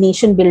play in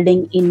nation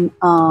building in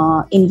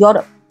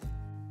Europe.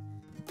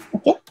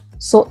 Okay,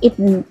 so it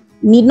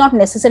need not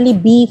necessarily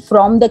be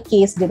from the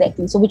case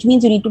directly. So which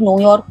means you need to know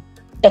your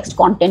text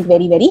content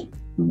very, very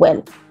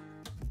well.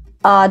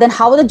 Then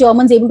how are the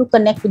Germans able to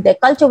connect with their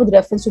culture with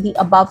reference to the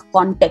above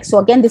context? So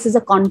again, this is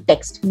a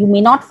context. You may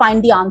not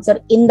find the answer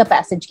in the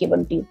passage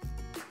given to you.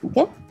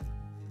 Okay.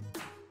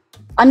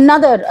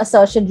 Another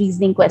assertion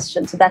reasoning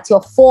question. So that's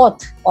your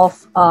 4th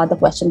of the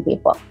question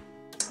paper.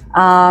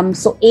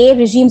 So A,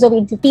 regimes of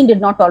 1815 did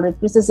not tolerate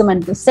criticism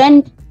and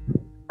dissent.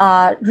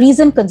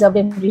 Reason,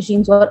 conservative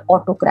regimes were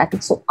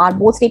autocratic. So are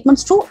both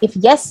statements true? If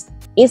yes,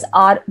 is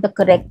R the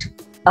correct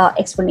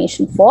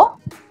explanation for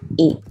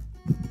A?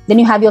 Then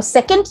you have your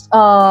second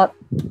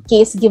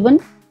case given.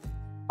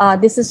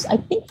 This is, I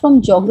think,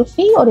 from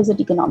geography, or is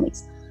it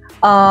economics?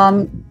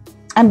 And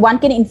one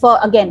can infer,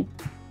 again,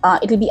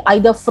 it will be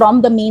either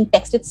from the main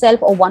text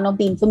itself or one of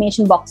the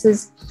information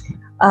boxes.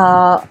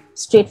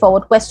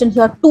 Straightforward question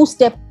here,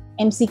 2-step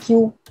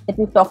MCQ that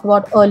we've talked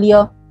about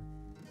earlier.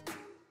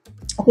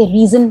 Okay,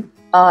 reason,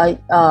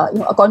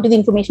 according to the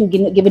information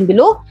given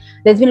below,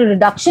 there's been a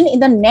reduction in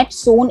the net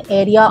sown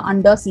area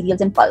under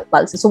cereals and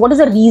pulses. So what is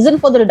the reason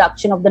for the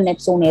reduction of the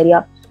net sown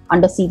area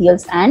under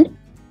cereals and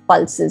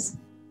pulses?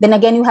 Then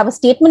again, you have a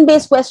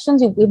statement-based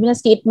questions. You've given a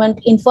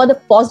statement, infer the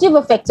positive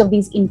effects of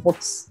these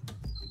inputs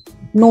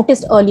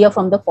noticed earlier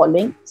from the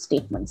following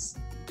statements.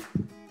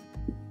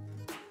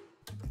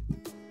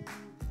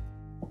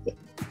 Okay.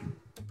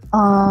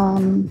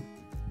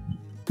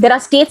 There are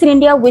states in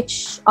India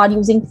which are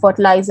using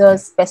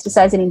fertilizers,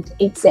 pesticides, and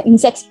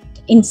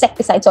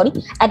insecticides,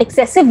 at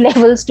excessive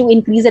levels to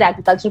increase their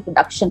agricultural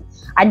production.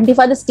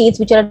 Identify the states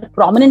which are at a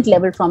prominent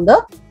level from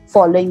the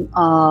following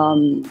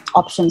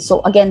options. So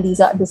again, this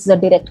is a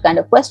direct kind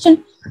of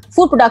question.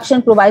 Food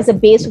production provides a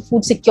base for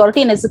food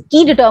security and is a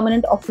key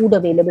determinant of food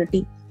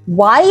availability.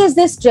 Why is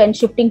this trend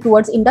shifting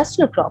towards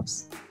industrial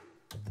crops?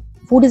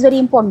 Food is very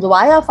important.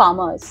 Why are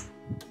farmers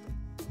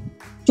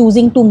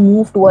choosing to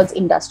move towards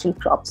industrial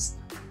crops?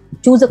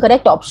 Choose the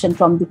correct option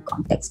from the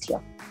context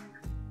here.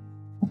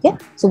 Okay,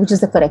 so which is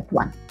the correct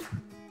one?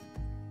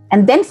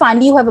 And then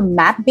finally, you have a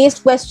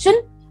map-based question.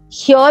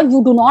 Here,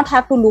 you do not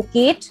have to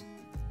locate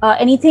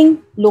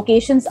anything.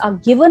 Locations are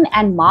given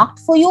and marked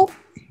for you.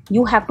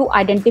 You have to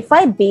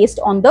identify based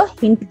on the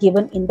hint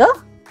given in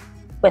the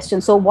question.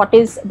 So what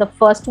is the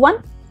first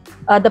one?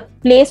 The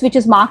place which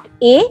is marked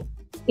A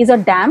is a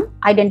dam.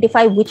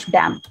 Identify which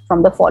dam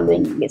from the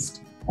following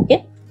list.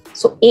 Okay,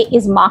 so A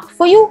is marked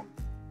for you.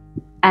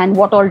 And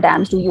what all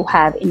dams do you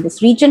have in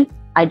this region?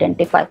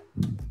 Identify.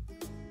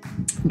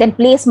 Then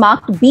place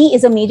marked B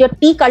is a major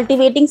tea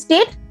cultivating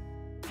state.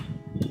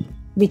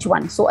 Which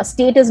one? So a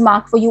state is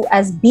marked for you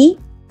as B.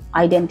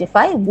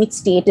 Identify which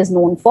state is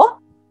known for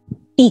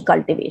tea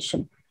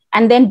cultivation.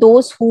 And then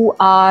those who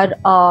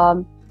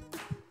are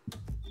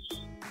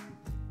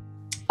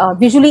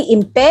visually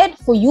impaired,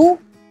 for you,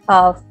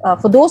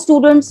 for those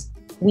students,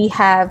 we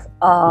have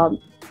a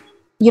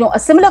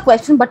similar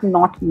question but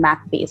not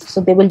map based.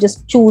 So they will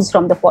just choose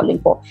from the following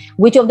four.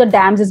 Which of the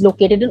dams is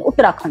located in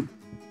Uttarakhand?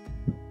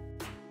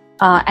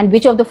 And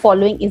which of the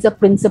following is a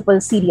principal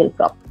cereal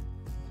crop?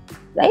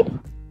 Right?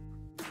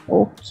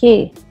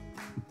 Okay.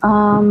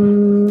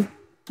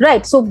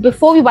 Right. So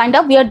before we wind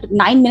up, we are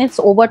 9 minutes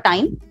over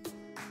time.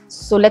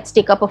 So let's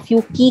take up a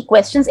few key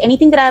questions.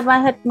 Anything that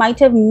I might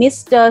have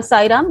missed,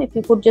 Sairam, if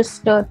you could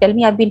just tell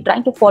me. I've been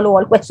trying to follow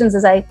all questions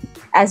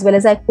as well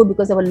as I could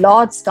because there were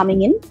lots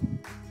coming in.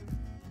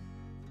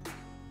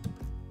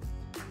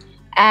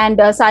 And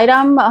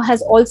Sairam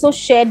has also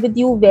shared with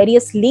you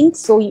various links.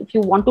 So if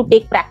you want to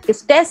take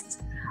practice tests,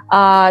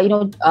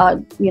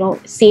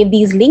 save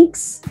these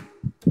links,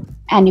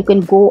 and you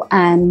can go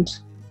and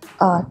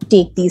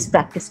take these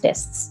practice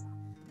tests.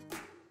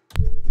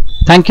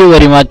 Thank you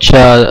very much,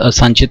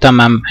 Sanchita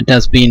ma'am. It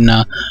has been,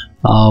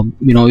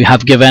 you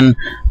have given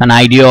an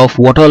idea of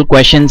what all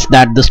questions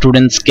that the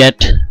students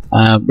get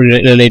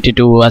related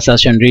to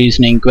assessment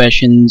reasoning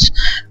questions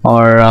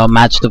or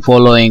match the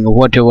following,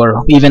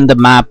 whatever, even the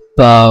map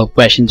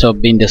questions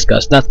have been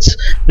discussed.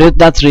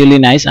 That's really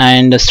nice.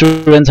 And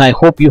students, I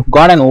hope you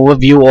got an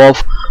overview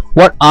of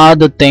what are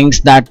the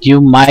things that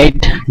you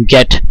might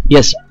get,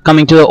 yes,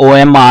 coming to the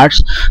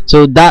OMRs.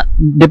 So that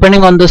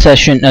depending on the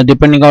session,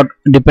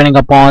 depending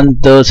upon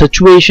the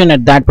situation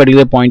at that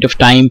particular point of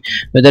time,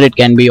 whether it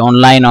can be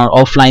online or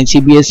offline,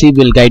 CBSE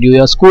will guide you,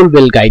 your school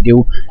will guide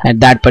you at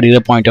that particular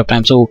point of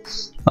time. So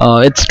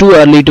it's too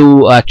early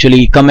to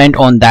actually comment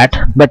on that,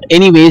 but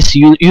anyways,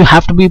 you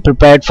have to be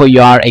prepared for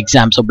your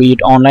exam, so be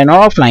it online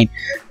or offline,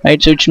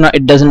 right? So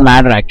it doesn't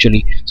matter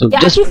actually. So yeah,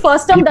 just actually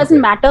first term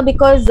doesn't matter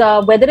because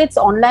whether it's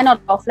online or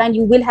offline,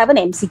 you will have an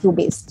MCQ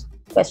based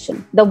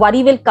question. The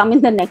worry will come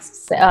in the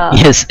next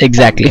yes,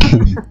 exactly.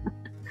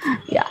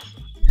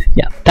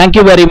 Yeah, thank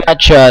you very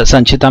much,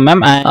 Sanchita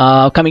ma'am.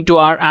 And coming to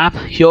our app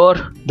here,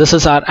 this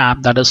is our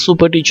app, that is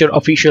Super Teacher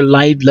official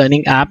live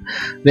learning app,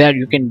 where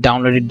you can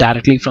download it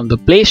directly from the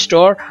Play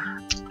Store.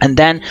 And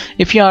then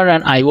if you are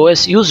an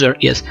iOS user,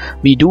 yes,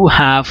 we do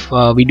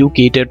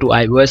cater to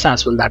iOS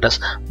as well. That is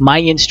My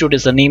Institute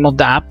is the name of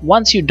the app.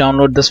 Once you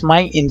download this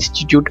My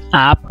Institute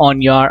app on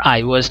your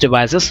iOS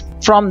devices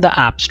from the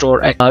App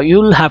Store,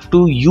 you'll have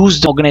to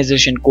use the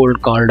organization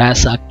code called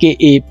as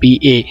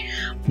KAPA.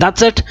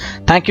 That's it.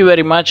 Thank you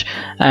very much,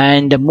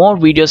 and more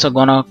videos are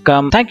gonna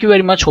come. Thank you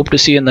very much. Hope to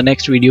see you in the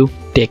next video.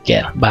 Take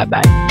care. Bye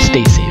bye.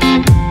 Stay safe.